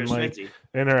fucking like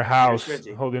in her house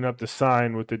holding up the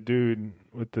sign with the dude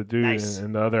nice.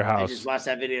 in the other house. I just watched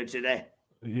that video today.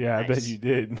 Yeah, nice. I bet you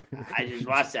did. I just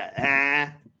watched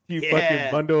that. You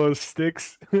fucking bundle of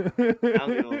sticks. I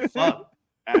don't give a fuck.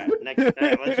 All right,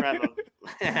 let's wrap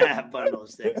up. Bundle of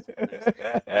sticks.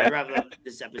 Let's wrap up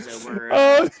this episode. We're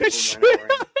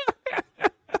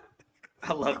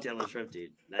I love Taylor Swift,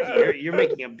 dude. You're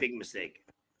making a big mistake.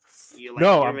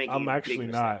 No, I'm actually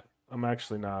not. I'm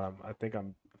actually not. I think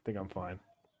I'm fine.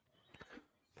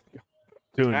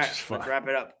 Doing just fine. Let's wrap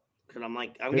it up because I'm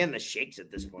getting the shakes at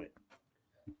this point.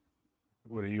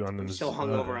 What are you on them? I'm so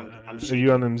hungover. I'm are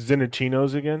you on them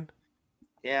Zinnachinos again?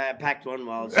 Yeah, I packed one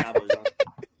while SHABBA was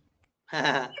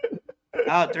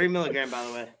on. 3 milligram, by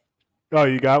the way. Oh,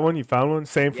 you got one? You found one?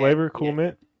 Same flavor? Cool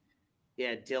mint?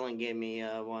 Yeah, Dylan gave me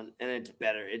one, and it's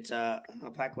better. It's I'll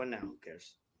pack one now. Who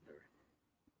cares?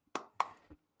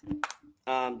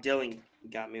 Dylan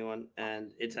got me one,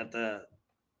 and it's at the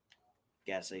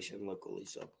gas station locally,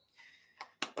 so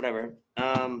whatever.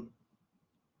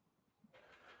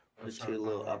 Let's do a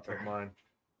little upper. Mine.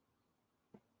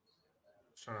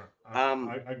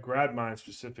 I grabbed mine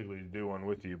specifically to do one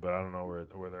with you, but I don't know where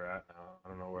they're at now. I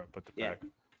don't know where I put the pack.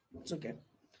 It's okay.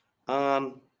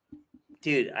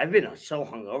 Dude, I've been so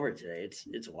hungover today.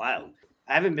 It's wild.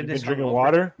 I haven't been this drinking hungover.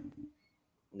 Water?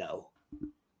 No.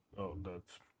 Oh,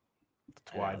 that's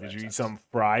why. Did you eat something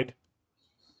fried?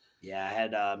 Yeah, I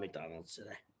had McDonald's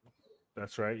today.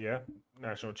 That's right. Yeah,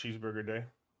 National Cheeseburger Day.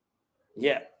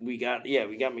 Yeah, we got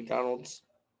McDonald's.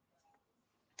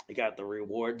 I got the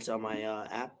rewards on my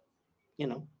app. You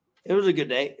know, it was a good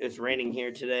day. It was raining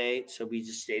here today, so we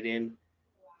just stayed in.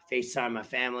 FaceTime my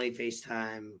family.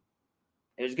 FaceTime.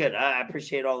 It was good. I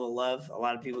appreciate all the love. A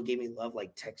lot of people gave me love,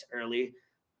 like text early.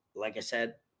 Like I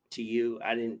said to you,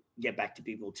 I didn't get back to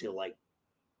people till like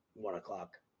 1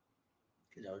 o'clock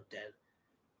because I was dead.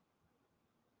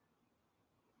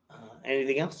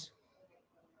 Anything else?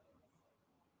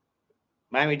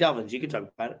 Miami Dolphins. You can talk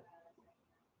about it.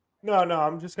 No.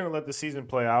 I'm just gonna let the season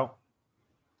play out.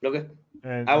 Okay.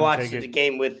 I watched the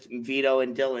game with Vito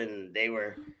and Dylan. They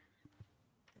were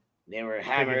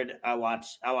hammered. I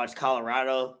watched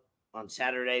Colorado on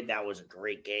Saturday. That was a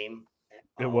great game.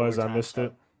 It was. I missed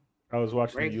it. I was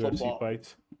watching the UFC football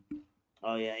fights.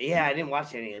 Oh yeah. I didn't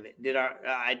watch any of it.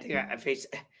 I think I faced.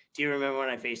 Do you remember when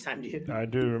I FaceTimed you? I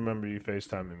do remember you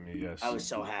FaceTiming me. Yes. I was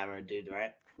so hammered, dude.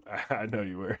 Right. I know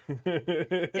you were.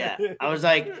 Yeah. I was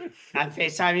like, I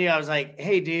FaceTimed you. I was like,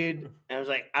 hey, dude. And I was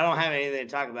like, I don't have anything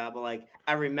to talk about, but like,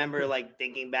 I remember like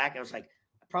thinking back. I was like,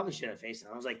 I probably should have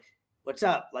FaceTimed. I was like, what's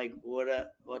up? Like,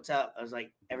 what's up? I was like,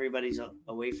 everybody's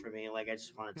away from me. Like, I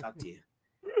just want to talk to you.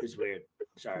 It was weird.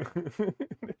 Sorry.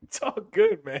 It's all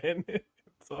good, man.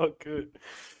 It's all good.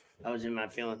 I was in my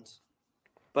feelings.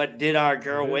 But did our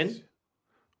girl win?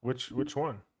 Which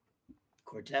one?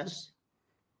 Cortez.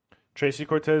 Tracy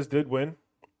Cortez did win.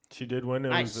 She did win. It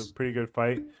Nice. was a pretty good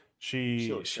fight. She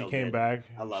so came good. back.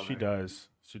 I love She her. does.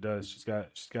 She's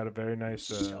got a very nice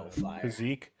So fire.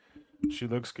 physique. She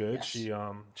looks good.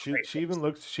 Yes. She even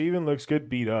looks good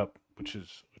beat up, which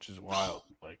is wild.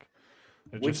 Like,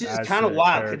 Which is kind of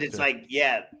wild because it's like,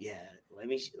 yeah. Let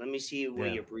me see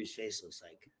what your bruised face looks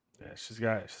like. Yeah, she's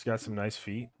got some nice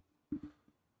feet.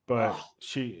 But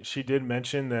she did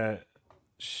mention that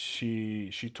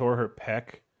she tore her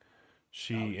pec.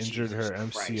 She injured her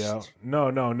MCL. Christ. No,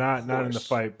 not in the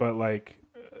fight, but like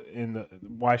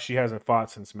why she hasn't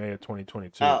fought since May of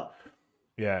 2022. Oh.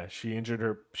 Yeah, she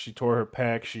tore her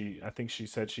pec. I think she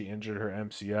said she injured her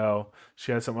MCL.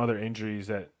 She had some other injuries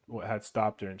that had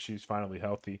stopped her, and she's finally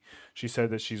healthy. She said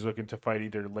that she's looking to fight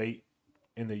either late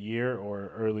in the year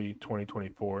or early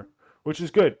 2024, which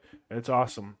is good. It's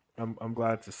awesome. I'm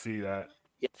glad to see that.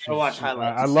 Yeah, I watch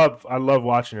highlights. I love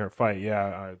watching her fight.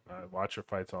 Yeah, I watch her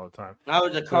fights all the time. How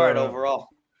was the card overall?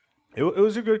 It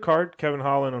was a good card. Kevin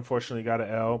Holland unfortunately got an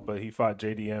L, but he fought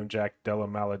JDM, Jack Della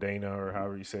Maladena, or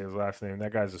however you say his last name.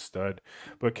 That guy's a stud.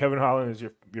 But Kevin Holland is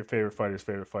your favorite fighter's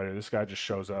favorite fighter. This guy just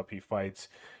shows up. He fights.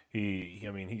 I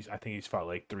think he's fought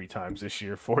like 3 times this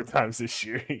year, 4 times this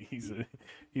year. He's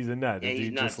a nut. Yeah, He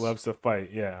just loves to fight.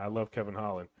 Yeah, I love Kevin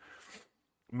Holland.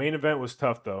 Main event was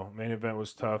tough though.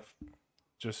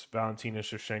 Just Valentina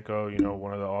Shevchenko,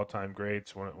 one of the all-time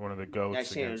greats, one of the goats. I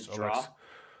seen it was a draw.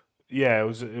 Yeah, it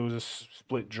was a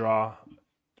split draw.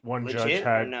 One Legit judge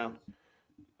had. or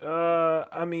no?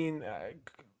 I mean,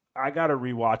 I gotta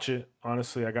rewatch it.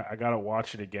 Honestly, I gotta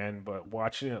watch it again. But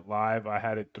watching it live, I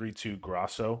had it 3-2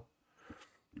 Grasso.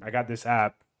 I got this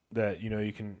app that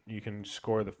you can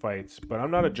score the fights, but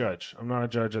I'm not a judge. I'm not a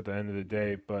judge at the end of the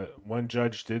day. But one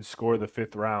judge did score the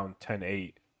 5th round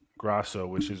 10-8 Grasso,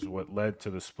 which is what led to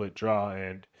the split draw.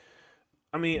 And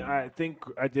I mean, I think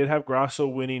I did have Grasso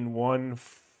winning 1,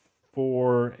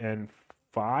 4, and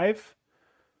 5,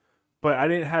 but I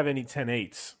didn't have any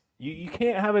 10-8s. You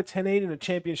can't have a 10-8 in a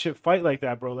championship fight like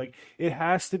that, bro. Like, it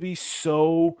has to be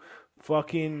so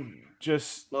fucking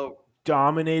just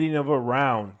dominating of a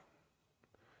round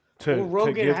to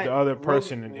give the other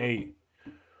person an 8.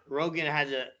 Rogan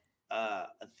has a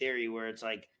theory where it's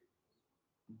like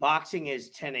boxing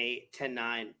is 10-8,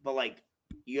 10-9, but like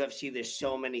UFC, there's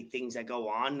so many things that go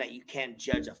on that you can't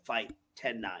judge a fight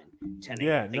 10-9, 10-8.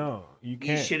 Yeah, like, no, you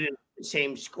can't. You shouldn't the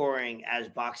same scoring as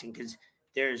boxing because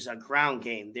there's a ground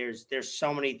game. There's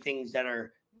so many things that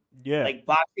are like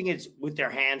boxing is with their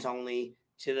hands only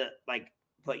to the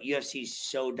but UFC is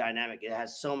so dynamic. It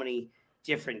has so many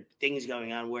different things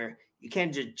going on where you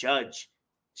can't just judge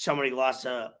somebody lost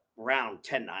a round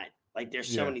 10-9. Like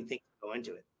there's so many things that go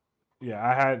into it. Yeah,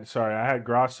 I had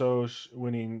Grasso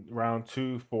winning round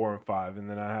 2, 4, and 5, and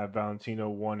then I had Valentino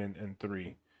 1 and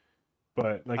 3.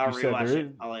 But like you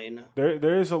said, I'll let you know.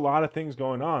 There is a lot of things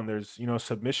going on. There's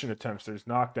submission attempts, there's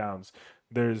knockdowns,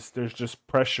 there's just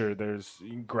pressure, there's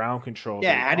ground control.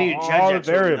 Yeah, how do you judge that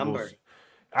variables? Number?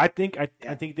 I think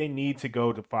they need to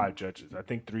go to 5 judges. I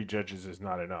think 3 judges is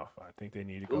not enough. I think they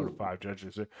need to go to 5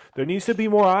 judges. There needs to be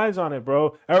more eyes on it,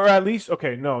 bro. Or at least,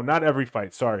 okay, no, not every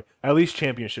fight. Sorry, at least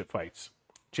championship fights.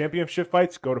 Championship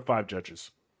fights, go to 5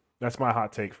 judges. That's my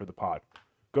hot take for the pod.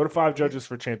 Go to 5 judges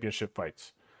for championship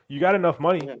fights. You got enough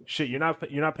money. Shit, you're not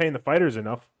paying the fighters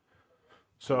enough.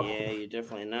 So yeah, you're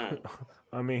definitely not.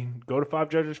 I mean, go to 5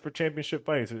 judges for championship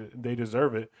fights. They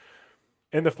deserve it.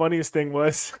 And the funniest thing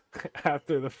was,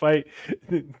 after the fight,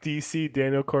 DC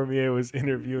Daniel Cormier was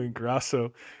interviewing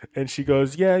Grasso, and she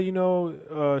goes, "Yeah,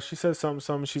 she says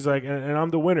something. She's like, and I'm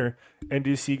the winner." And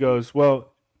DC goes,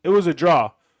 "Well, it was a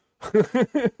draw."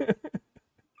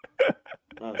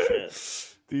 Oh shit.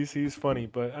 DC's funny,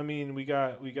 but I mean, we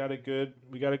got a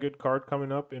good card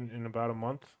coming up in about a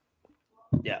month.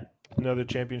 Yeah. Another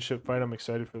championship fight. I'm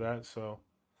excited for that. So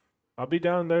I'll be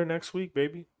down there next week,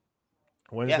 baby.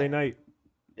 Wednesday night.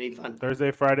 Be fun.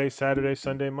 Thursday, Friday, Saturday,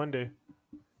 Sunday, Monday.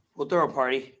 We'll throw a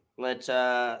party. Let's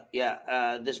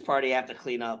this party I have to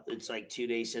clean up. It's like 2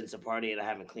 days since the party and I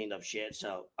haven't cleaned up shit.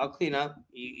 So I'll clean up.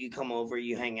 You come over,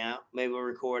 you hang out. Maybe we'll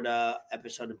record a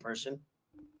episode in person.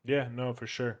 Yeah, no, for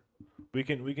sure. We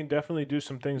can definitely do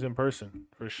some things in person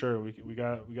for sure. We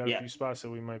got a few spots that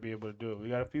we might be able to do it. We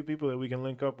got a few people that we can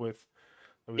link up with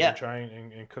that we can try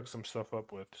and cook some stuff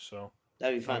up with. So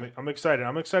that'd be fun. I'm excited.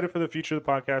 I'm excited for the future of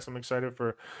the podcast. I'm excited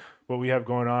for what we have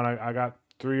going on. I got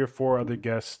 3 or 4 other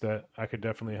guests that I could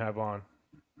definitely have on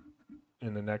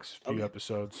in the next few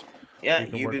episodes. Yeah,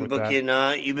 you've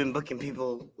been booking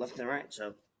people left and right.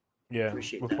 So yeah.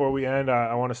 Before we end,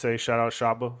 I want to say shout out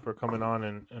SHABBA for coming on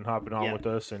and hopping on with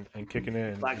us and kicking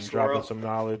it and dropping some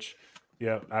knowledge.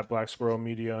 Yeah, at Black Squirrel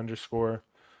Media _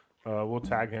 we'll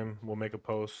tag him. We'll make a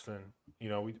post, and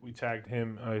we tagged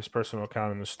him his personal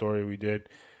account in the story we did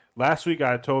last week.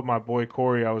 I told my boy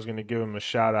Corey I was going to give him a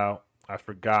shout out. I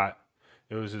forgot.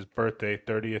 It was his birthday,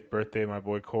 30th birthday. My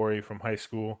boy Corey from high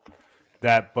school.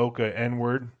 That Boca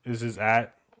N-word is his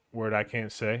word I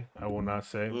can't say. I will not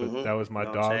say, but that was my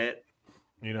dog. Say it.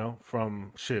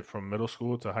 From middle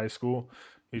school to high school.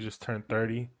 He just turned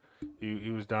 30.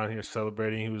 He was down here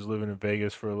celebrating. He was living in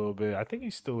Vegas for a little bit. I think he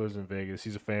still lives in Vegas.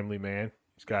 He's a family man.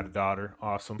 He's got a daughter.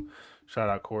 Awesome. Shout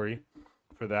out Corey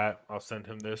for that. I'll send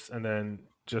him this. And then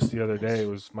just the other day, it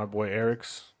was my boy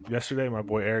yesterday, my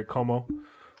boy Eric Como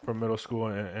from middle school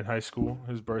and high school,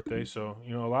 his birthday. So,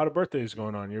 a lot of birthdays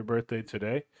going on. Your birthday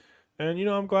today. And,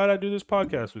 I'm glad I do this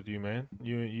podcast with you, man.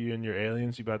 You and your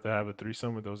aliens. You about to have a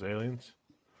threesome with those aliens?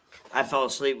 I fell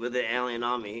asleep with the alien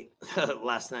on me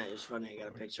last night. It was funny. I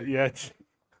got a picture. Yeah.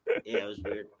 Yeah, it was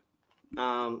weird.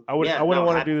 I wouldn't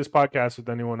want to do this podcast with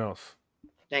anyone else.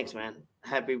 Thanks, man.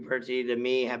 Happy birthday to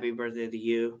me. Happy birthday to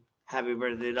you. Happy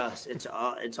birthday to us. It's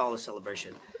all a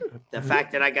celebration. The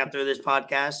fact that I got through this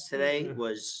podcast today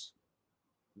was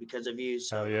because of you.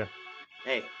 So, hell yeah.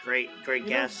 Hey, great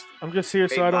guest. I'm just here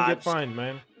so I don't get fined,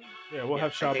 man. Yeah, we'll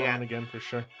have Shabba on again for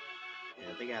sure. Yeah,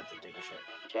 I think I have to take a shit.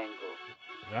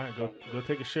 Django. All right, go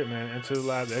take a shit, man. Enter the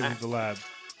lab, exit the lab.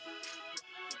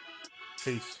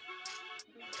 Peace.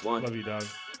 One. Love you, dog.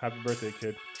 Happy birthday,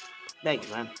 kid. Thank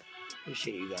you, man.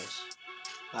 Appreciate you guys.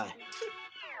 Bye.